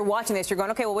think if you're watching this, you're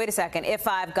going, okay, well, wait a second. If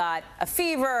I've got a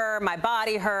fever, my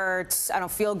body hurts, I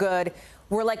don't feel good,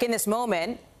 we're like in this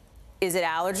moment. Is it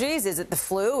allergies? Is it the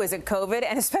flu? Is it COVID?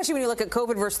 And especially when you look at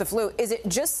COVID versus the flu, is it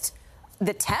just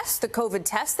the test, the COVID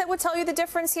test, that would tell you the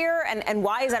difference here? And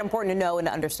why is that important to know and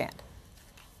to understand?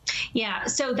 Yeah,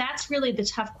 so that's really the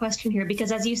tough question here,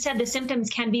 because as you said, the symptoms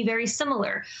can be very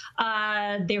similar.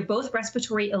 They're both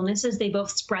respiratory illnesses. They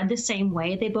both spread the same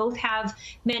way. They both have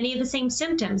many of the same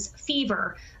symptoms: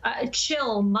 fever,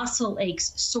 chill, muscle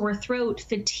aches, sore throat,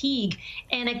 fatigue.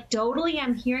 Anecdotally,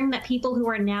 I'm hearing that people who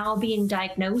are now being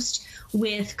diagnosed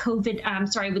with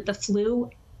with the flu,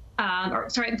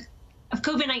 of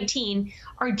COVID-19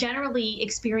 are generally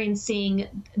experiencing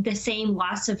the same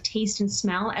loss of taste and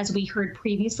smell as we heard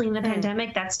previously in the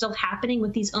pandemic. That's still happening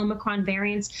with these Omicron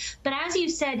variants. But as you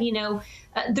said,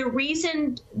 the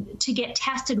reason to get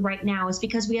tested right now is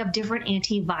because we have different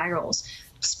antivirals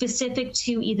specific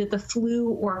to either the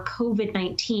flu or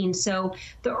COVID-19. So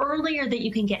the earlier that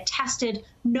you can get tested,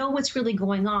 know what's really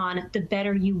going on, the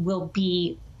better you will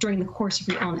be during the course of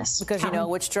your illness. Because you know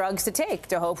which drugs to take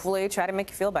to hopefully try to make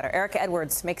you feel better. Erica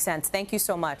Edwards, makes sense. Thank you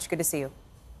so much. Good to see you.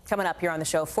 Coming up here on the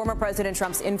show, former President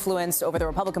Trump's influence over the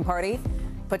Republican Party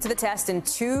put to the test in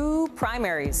 2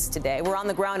 primaries today. We're on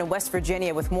the ground in West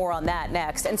Virginia with more on that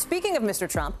next. And speaking of Mr.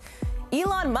 Trump,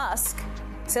 Elon Musk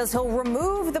says he'll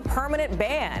remove the permanent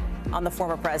ban on the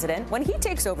former president when he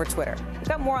takes over Twitter. We've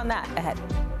got more on that ahead.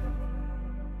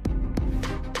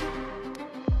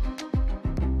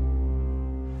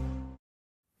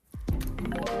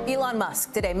 Elon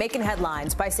Musk today making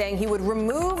headlines by saying he would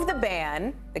remove the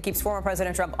ban that keeps former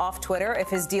President Trump off Twitter if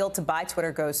his deal to buy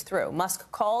Twitter goes through.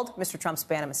 Musk called Mr. Trump's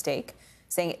ban a mistake,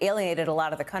 saying it alienated a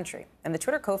lot of the country. And the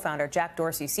Twitter co-founder, Jack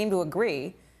Dorsey, seemed to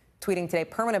agree, tweeting today,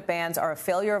 "Permanent bans are a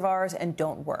failure of ours and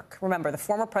don't work." Remember, the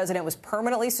former president was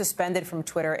permanently suspended from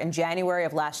Twitter in January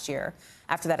of last year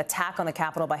after that attack on the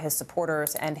Capitol by his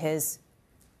supporters and his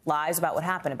lies about what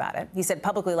happened about it. He said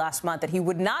publicly last month that he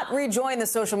would not rejoin the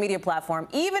social media platform,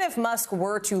 even if Musk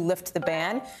were to lift the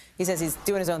ban. He says he's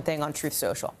doing his own thing on Truth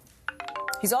Social.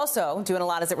 He's also doing a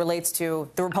lot as it relates to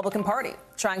the Republican Party,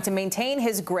 trying to maintain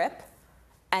his grip.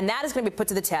 And that is going to be put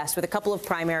to the test with a couple of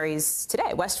primaries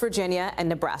today, West Virginia and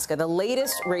Nebraska, the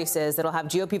latest races that will have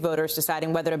GOP voters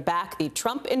deciding whether to back the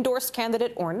Trump-endorsed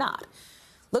candidate or not.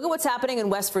 Look at what's happening in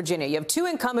West Virginia. You have 2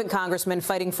 incumbent congressmen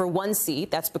fighting for 1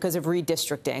 seat. That's because of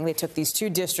redistricting. They took these 2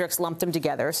 districts, lumped them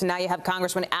together. So now you have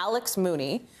Congressman Alex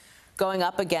Mooney going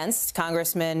up against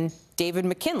Congressman David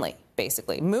McKinley,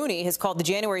 basically. Mooney has called the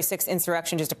January 6th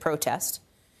insurrection just a protest.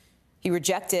 He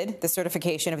rejected the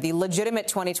certification of the legitimate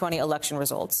 2020 election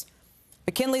results.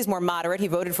 McKinley's more moderate. He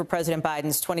voted for President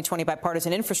Biden's 2020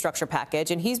 bipartisan infrastructure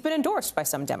package, and he's been endorsed by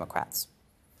some Democrats.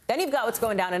 Then you've got what's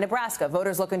going down in Nebraska.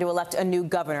 Voters looking to elect a new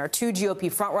governor. 2 GOP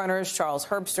frontrunners, Charles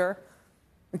Herbster,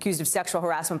 accused of sexual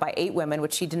harassment by 8 women,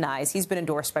 which he denies. He's been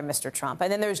endorsed by Mr. Trump.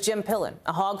 And then there's Jim Pillen,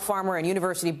 a hog farmer and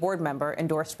university board member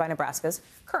endorsed by Nebraska's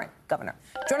current governor.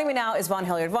 Joining me now is Vaughn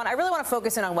Hilliard. Vaughn, I really want to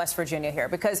focus in on West Virginia here,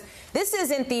 because this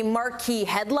isn't the marquee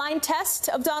headline test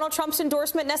of Donald Trump's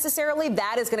endorsement necessarily.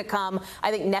 That is going to come,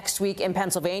 I think, next week in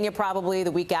Pennsylvania, probably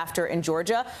the week after in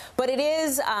Georgia. But it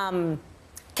is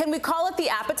can we call it the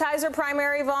appetizer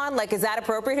primary, Vaughn? Like, is that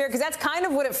appropriate here? Because that's kind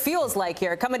of what it feels like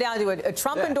here, coming down to a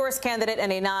Trump-endorsed candidate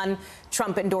and a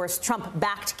non-Trump-endorsed,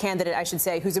 Trump-backed candidate, I should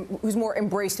say, who's more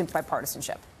embraced in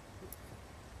bipartisanship.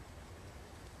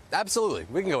 Absolutely.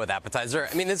 We can go with appetizer.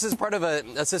 I mean, this is part of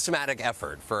a systematic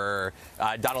effort for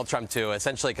Donald Trump to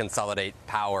essentially consolidate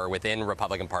power within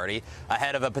Republican Party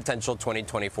ahead of a potential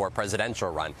 2024 presidential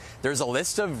run. There's a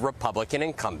list of Republican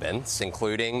incumbents,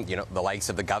 including, the likes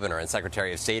of the governor and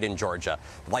Secretary of State in Georgia,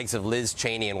 the likes of Liz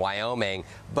Cheney in Wyoming.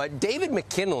 But David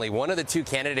McKinley, one of the 2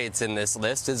 candidates in this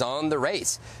list, is on the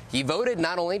race. He voted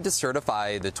not only to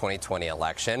certify the 2020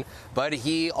 election, but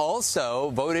he also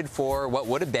voted for what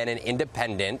would have been an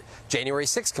independent January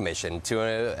 6th commission to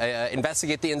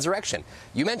investigate the insurrection.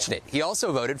 You mentioned it. He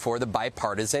also voted for the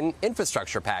bipartisan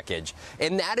infrastructure package.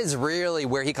 And that is really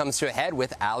where he comes to a head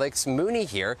with Alex Mooney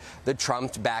here, the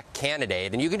Trump-backed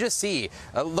candidate. And you can just see,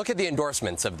 look at the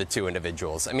endorsements of the 2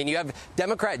 individuals. I mean, you have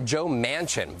Democrat Joe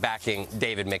Manchin backing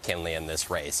David McKinley in this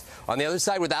race. On the other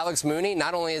side with Alex Mooney,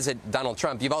 not only is it Donald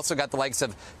Trump, you've also got the likes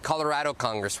of Colorado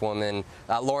Congresswoman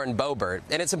Lauren Boebert.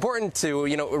 And it's important to,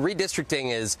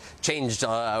 redistricting is changed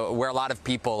where a lot of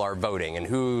people are voting and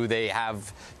who they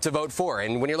have to vote for.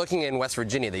 And when you're looking in West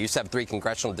Virginia, they used to have 3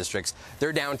 congressional districts.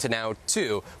 They're down to now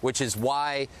 2, which is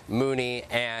why Mooney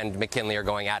and McKinley are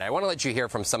going at it. I want to let you hear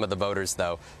from some of the voters,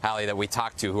 though, Hallie, that we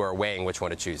talked to who are weighing which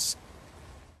one to choose.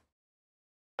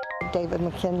 David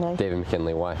McKinley. David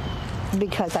McKinley, why?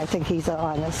 Because I think he's an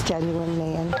honest, genuine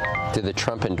man. Did the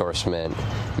Trump endorsement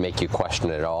make you question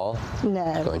it at all?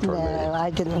 No, I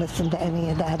didn't listen to any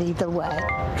of that either way.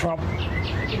 Trump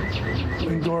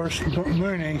endorsed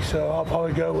Mooney, so I'll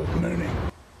probably go with Mooney.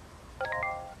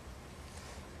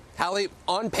 Hallie,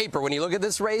 on paper, when you look at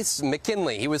this race,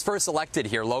 McKinley, he was first elected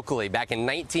here locally back in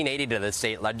 1980 to the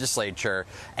state legislature,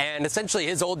 and essentially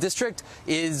his old district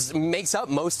makes up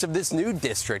most of this new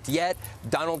district, yet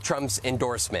Donald Trump's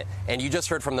endorsement. And you just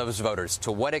heard from those voters.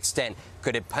 To what extent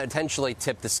could it potentially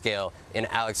tip the scale in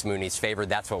Alex Mooney's favor?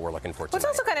 That's what we're looking for tonight. What's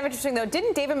also kind of interesting, though,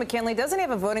 didn't David McKinley, doesn't he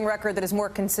have a voting record that is more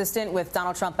consistent with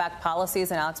Donald Trump-backed policies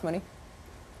than Alex Mooney?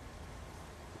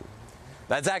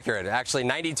 That's accurate. Actually,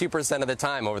 92% of the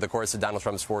time over the course of Donald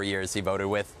Trump's 4 years, he voted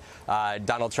with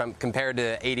Donald Trump, compared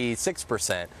to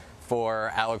 86%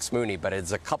 for Alex Mooney. But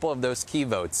it's a couple of those key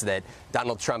votes that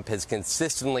Donald Trump has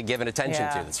consistently given attention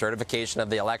to. The certification of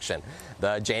the election,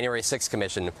 the January 6th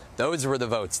commission. Those were the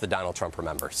votes that Donald Trump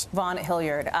remembers. Vaughn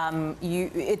Hilliard,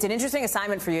 it's an interesting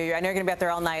assignment for you. I know you're going to be out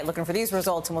there all night looking for these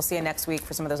results, and we'll see you next week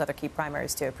for some of those other key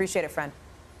primaries, too. Appreciate it, friend.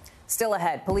 Still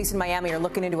ahead, police in Miami are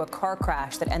looking into a car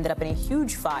crash that ended up in a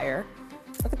huge fire.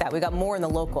 Look at that. We got more in the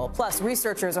local. Plus,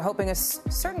 researchers are hoping a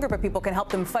certain group of people can help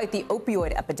them fight the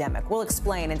opioid epidemic. We'll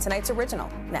explain in tonight's Original.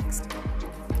 Next.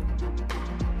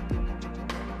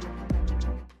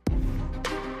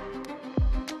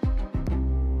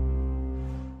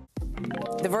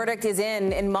 The verdict is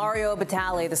in Mario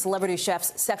Batali, the celebrity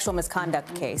chef's sexual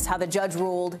misconduct case. How the judge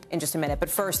ruled in just a minute.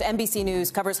 But first, NBC News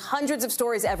covers hundreds of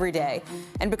stories every day.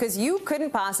 And because you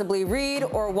couldn't possibly read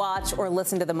or watch or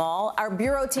listen to them all, our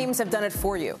bureau teams have done it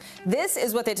for you. This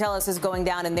is what they tell us is going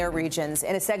down in their regions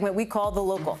in a segment we call The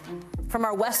Local. From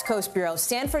our West Coast bureau,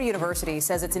 Stanford University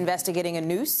says it's investigating a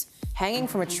noose hanging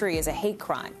from a tree as a hate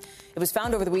crime. It was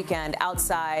found over the weekend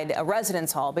outside a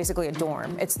residence hall, basically a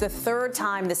dorm. It's the third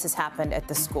time this has happened at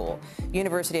the school.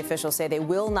 University officials say they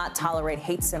will not tolerate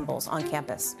hate symbols on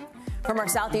campus. From our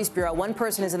Southeast Bureau, one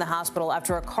person is in the hospital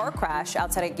after a car crash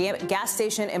outside a gas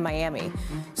station in Miami.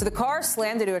 So the car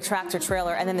slammed into a tractor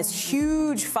trailer, and then this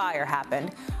huge fire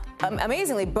happened.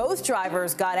 Amazingly, both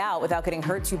drivers got out without getting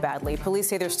hurt too badly. Police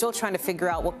say they're still trying to figure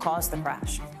out what caused the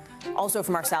crash. Also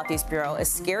from our Southeast Bureau, a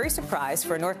scary surprise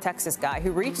for a North Texas guy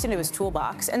who reached into his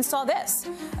toolbox and saw this.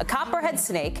 A copperhead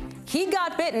snake. He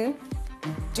got bitten.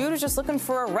 Dude was just looking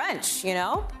for a wrench, you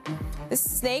know? This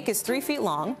snake is 3 feet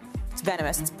long. It's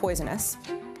venomous. It's poisonous.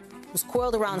 It was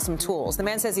coiled around some tools. The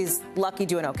man says he's lucky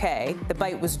doing okay. The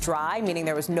bite was dry, meaning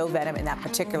there was no venom in that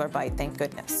particular bite, thank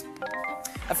goodness.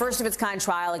 A first-of-its-kind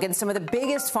trial against some of the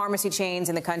biggest pharmacy chains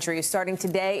in the country is starting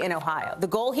today in Ohio. The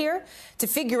goal here? To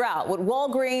figure out what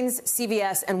Walgreens,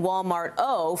 CVS, and Walmart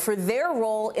owe for their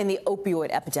role in the opioid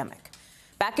epidemic.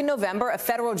 Back in November, a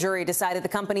federal jury decided the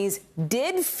companies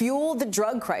did fuel the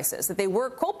drug crisis, that they were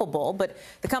culpable, but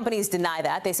the companies deny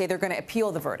that. They say they're going to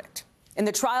appeal the verdict. In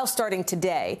the trial starting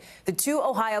today, the two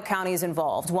Ohio counties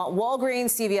involved want Walgreens,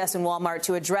 CVS, and Walmart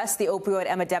to address the opioid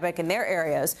epidemic in their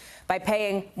areas by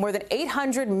paying more than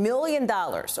 $800 million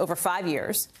over 5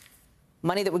 years,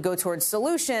 money that would go towards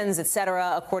solutions, et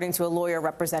cetera, according to a lawyer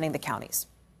representing the counties.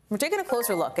 We're taking a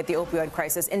closer look at the opioid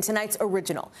crisis in tonight's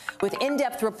Original, with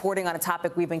in-depth reporting on a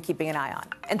topic we've been keeping an eye on.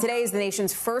 And today is the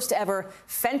nation's first ever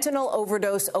Fentanyl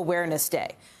Overdose Awareness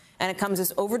Day. And it comes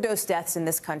as overdose deaths in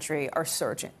this country are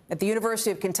surging. At the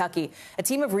University of Kentucky, a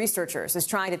team of researchers is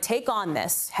trying to take on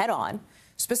this head on,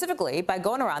 specifically by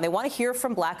going around. They want to hear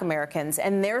from Black Americans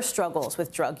and their struggles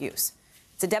with drug use.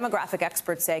 It's a demographic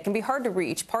experts say can be hard to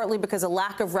reach, partly because of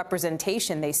lack of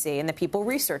representation they see in the people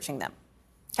researching them.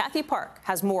 Kathy Park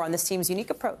has more on this team's unique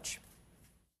approach.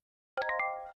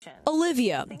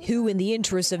 Olivia, who in the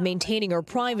interest of maintaining her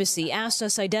privacy asked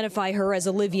us identify her as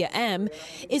Olivia M.,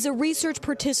 is a research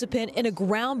participant in a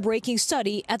groundbreaking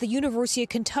study at the University of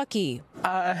Kentucky.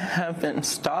 I have been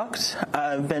stalked.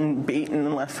 I've been beaten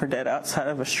and left for dead outside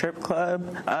of a strip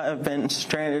club. I've been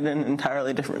stranded in an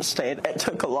entirely different state. It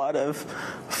took a lot of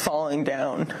falling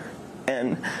down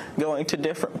and going to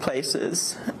different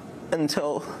places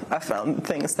until I found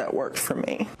things that worked for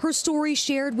me. Her story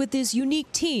shared with this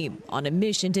unique team on a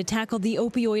mission to tackle the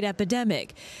opioid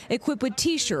epidemic, equipped with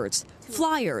T-shirts,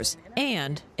 flyers,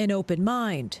 and an open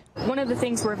mind. One of the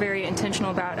things we're very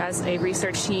intentional about as a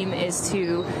research team is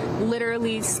to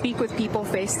literally speak with people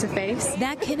face to face.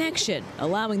 That connection,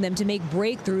 allowing them to make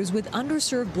breakthroughs with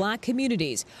underserved Black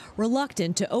communities,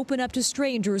 reluctant to open up to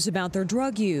strangers about their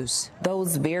drug use.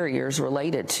 Those barriers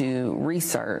related to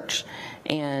research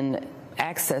and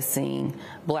accessing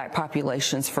black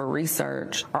populations for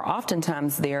research are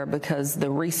oftentimes there because the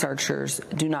researchers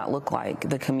do not look like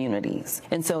the communities.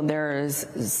 And so there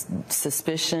is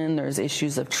suspicion, there's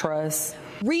issues of trust.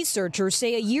 Researchers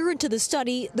say a year into the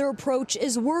study, their approach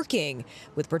is working,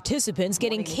 with participants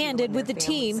getting candid with the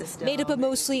team made up of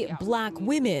mostly black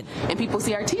women. And people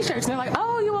see our T-shirts and they're like,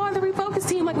 oh, you are on the Refocus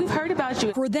team, like we've heard about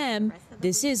you. For them,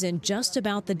 this isn't just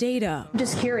about the data. I'm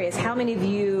just curious, how many of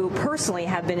you personally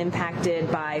have been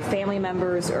impacted by family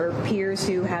members or peers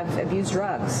who have abused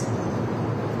drugs?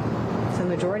 So the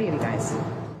majority of you guys.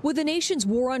 With the nation's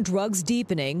war on drugs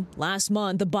deepening, last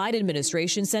month the Biden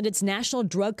administration sent its national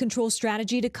drug control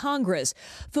strategy to Congress,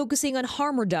 focusing on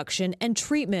harm reduction and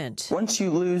treatment. Once you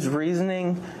lose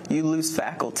reasoning, you lose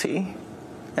faculty.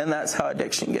 And that's how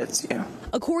addiction gets you.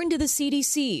 According to the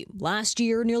CDC, last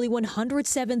year, nearly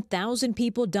 107,000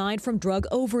 people died from drug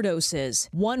overdoses.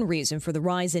 One reason for the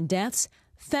rise in deaths,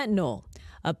 fentanyl,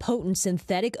 a potent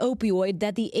synthetic opioid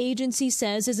that the agency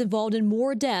says is involved in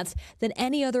more deaths than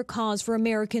any other cause for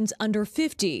Americans under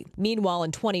 50. Meanwhile,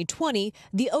 in 2020,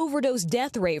 the overdose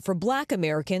death rate for black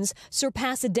Americans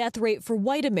surpassed the death rate for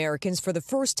white Americans for the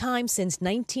first time since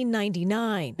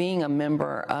 1999. Being a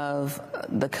member of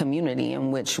the community in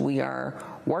which we are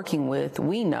working with,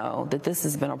 we know that this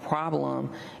has been a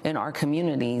problem in our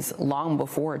communities long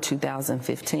before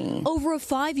 2015. Over a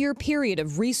 5-year period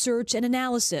of research and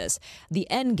analysis, the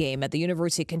end game at the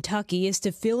University of Kentucky is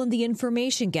to fill in the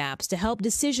information gaps to help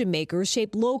decision makers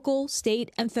shape local,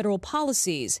 state, and federal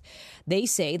policies. They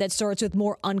say that starts with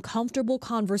more uncomfortable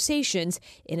conversations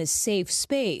in a safe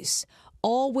space,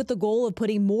 all with the goal of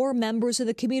putting more members of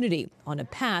the community on a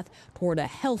path toward a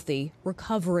healthy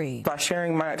recovery. By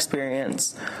sharing my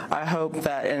experience, I hope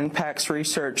that it impacts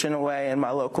research in a way in my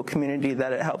local community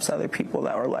that it helps other people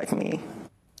that were like me.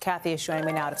 Kathy is joining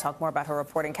me now to talk more about her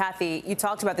reporting. Kathy, you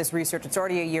talked about this research. It's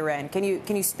already a year in. Can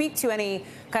you speak to any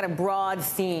kind of broad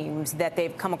themes that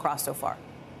they've come across so far?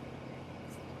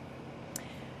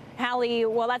 Hallie,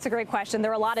 well, that's a great question.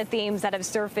 There are a lot of themes that have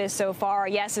surfaced so far.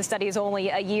 Yes, the study is only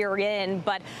a year in,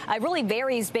 but it really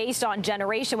varies based on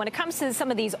generation. When it comes to some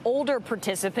of these older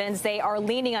participants, they are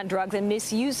leaning on drugs and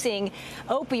misusing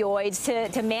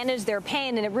opioids to manage their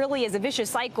pain, and it really is a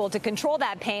vicious cycle. To control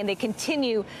that pain, they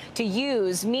continue to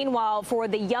use. Meanwhile, for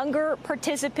the younger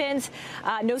participants,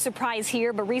 no surprise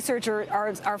here, but researchers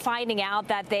are finding out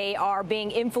that they are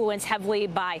being influenced heavily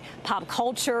by pop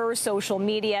culture, social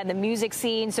media, and the music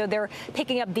scene. So they're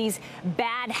picking up these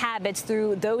bad habits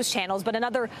through those channels. But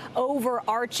another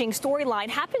overarching storyline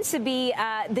happens to be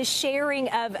the sharing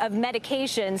of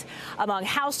medications among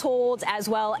households as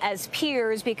well as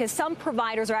peers, because some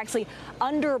providers are actually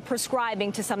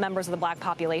under-prescribing to some members of the black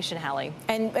population, Hallie.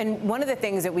 And one of the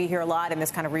things that we hear a lot in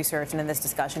this kind of research and in this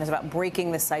discussion is about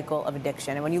breaking the cycle of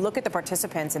addiction. And when you look at the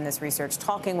participants in this research,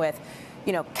 talking with,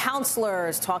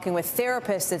 counselors, talking with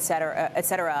therapists, et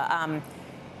cetera,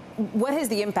 what has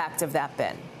the impact of that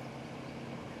been?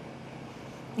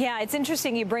 Yeah, it's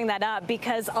interesting you bring that up,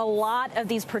 because a lot of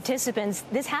these participants,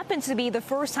 this happens to be the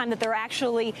first time that they're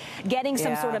actually getting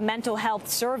some sort of mental health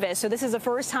service. So this is the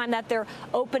first time that they're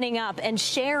opening up and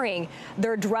sharing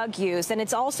their drug use. And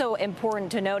it's also important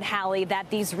to note, Hallie, that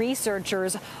these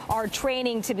researchers are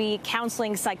training to be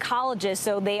counseling psychologists.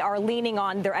 So they are leaning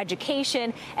on their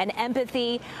education and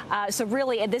empathy. So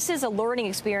really, this is a learning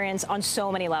experience on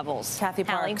so many levels. Kathy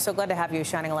Park, so glad to have you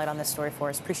shining a light on this story for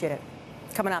us. Appreciate it.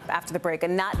 Coming up after the break, a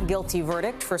not guilty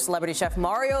verdict for celebrity chef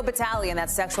Mario Batali in that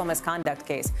sexual misconduct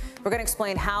case. We're going to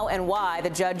explain how and why the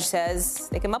judge says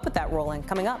they came up with that ruling.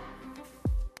 Coming up.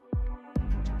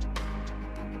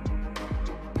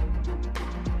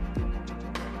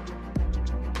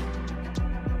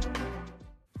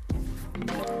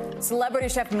 Celebrity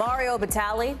chef Mario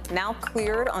Batali now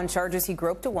cleared on charges he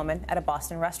groped a woman at a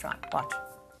Boston restaurant. Watch.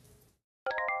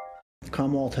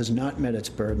 Commonwealth has not met its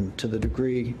burden to the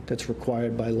degree that's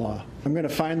required by law. I'm going to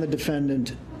find the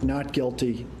defendant not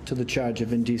guilty to the charge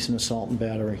of indecent assault and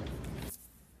battery.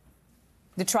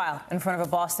 The trial in front of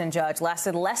a Boston judge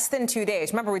lasted less than 2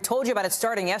 days. Remember, we told you about it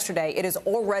starting yesterday. It is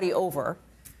already over.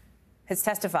 His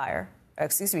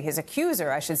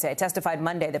accuser, testified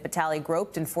Monday that Batali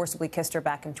groped and forcibly kissed her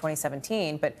back in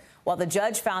 2017. But while the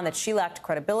judge found that she lacked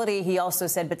credibility, he also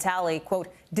said Batali, quote,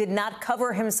 did not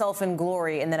cover himself in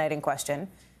glory in the night in question,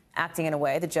 acting in a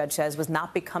way the judge says was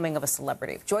not becoming of a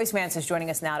celebrity. Joyce Mance is joining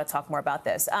us now to talk more about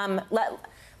this.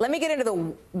 Let me get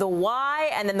into the why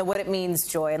and then the what it means,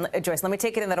 Joyce. Let me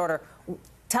take it in that order.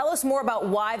 Tell us more about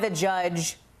why the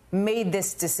judge made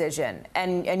this decision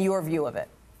and your view of it.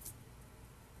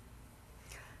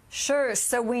 Sure.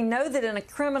 So we know that in a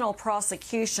criminal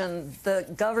prosecution, the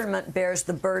government bears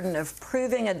the burden of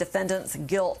proving a defendant's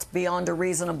guilt beyond a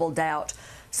reasonable doubt.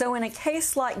 So in a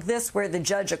case like this where the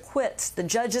judge acquits, the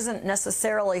judge isn't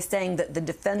necessarily saying that the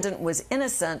defendant was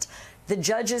innocent. The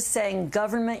judge is saying,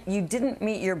 government, you didn't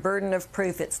meet your burden of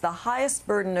proof. It's the highest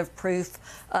burden of proof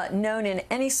known in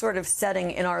any sort of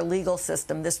setting in our legal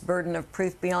system, this burden of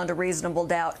proof beyond a reasonable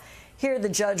doubt. Here, the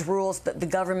judge rules that the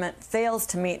government fails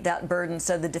to meet that burden,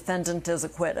 so the defendant is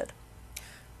acquitted.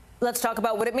 Let's talk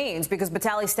about what it means, because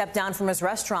Batali stepped down from his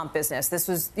restaurant business. This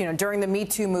was, during the Me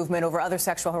Too movement over other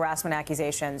sexual harassment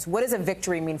accusations. What does a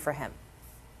victory mean for him?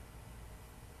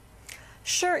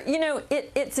 Sure.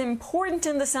 It's important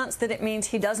in the sense that it means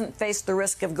he doesn't face the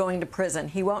risk of going to prison.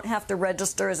 He won't have to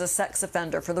register as a sex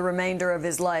offender for the remainder of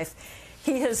his life.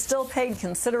 He has still paid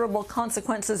considerable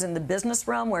consequences in the business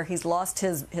realm, where he's lost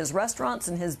his restaurants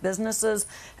and his businesses,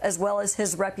 as well as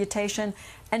his reputation.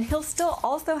 And he'll still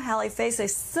also, Hallie, face a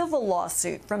civil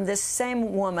lawsuit from this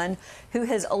same woman who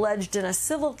has alleged in a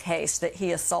civil case that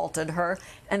he assaulted her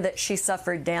and that she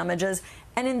suffered damages.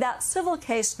 And in that civil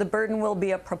case, the burden will be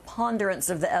a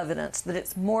preponderance of the evidence, that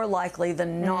it's more likely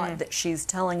than not that she's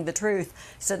telling the truth.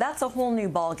 So that's a whole new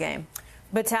ballgame.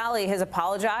 Batali has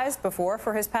apologized before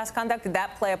for his past conduct. Did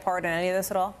that play a part in any of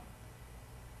this at all?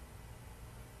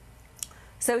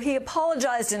 So he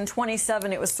apologized in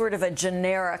 2017. It was sort of a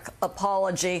generic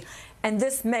apology. And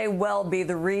this may well be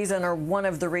the reason, or one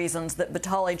of the reasons, that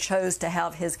Batali chose to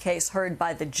have his case heard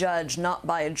by the judge, not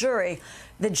by a jury.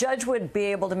 The judge would be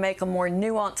able to make a more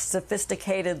nuanced,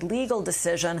 sophisticated legal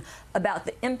decision about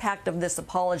the impact of this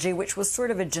apology, which was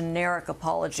sort of a generic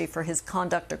apology for his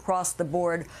conduct across the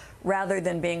board, rather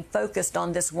than being focused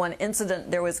on this one incident.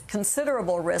 There was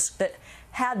considerable risk that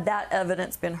had that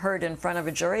evidence been heard in front of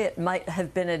a jury, it might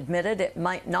have been admitted, it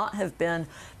might not have been,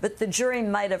 but the jury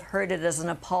might have heard it as an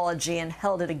apology and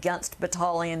held it against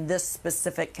Batali in this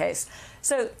specific case.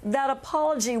 So that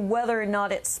apology, whether or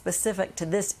not it's specific to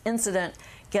this incident,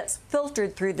 gets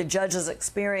filtered through the judge's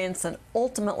experience and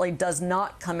ultimately does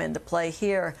not come into play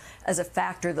here as a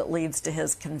factor that leads to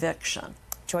his conviction.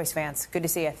 Joyce Vance, good to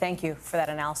see you. Thank you for that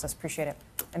analysis. Appreciate it.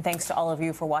 And thanks to all of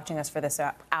you for watching us for this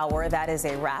hour. That is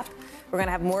a wrap. We're going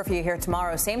to have more for you here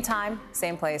tomorrow, same time,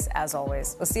 same place, as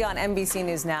always. We'll see you on NBC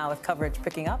News Now with coverage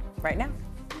picking up right now.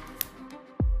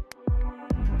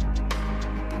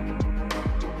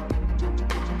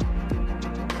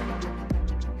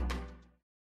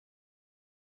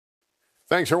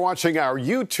 Thanks for watching our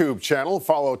YouTube channel.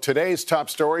 Follow today's top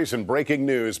stories and breaking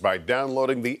news by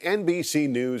downloading the NBC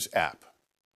News app.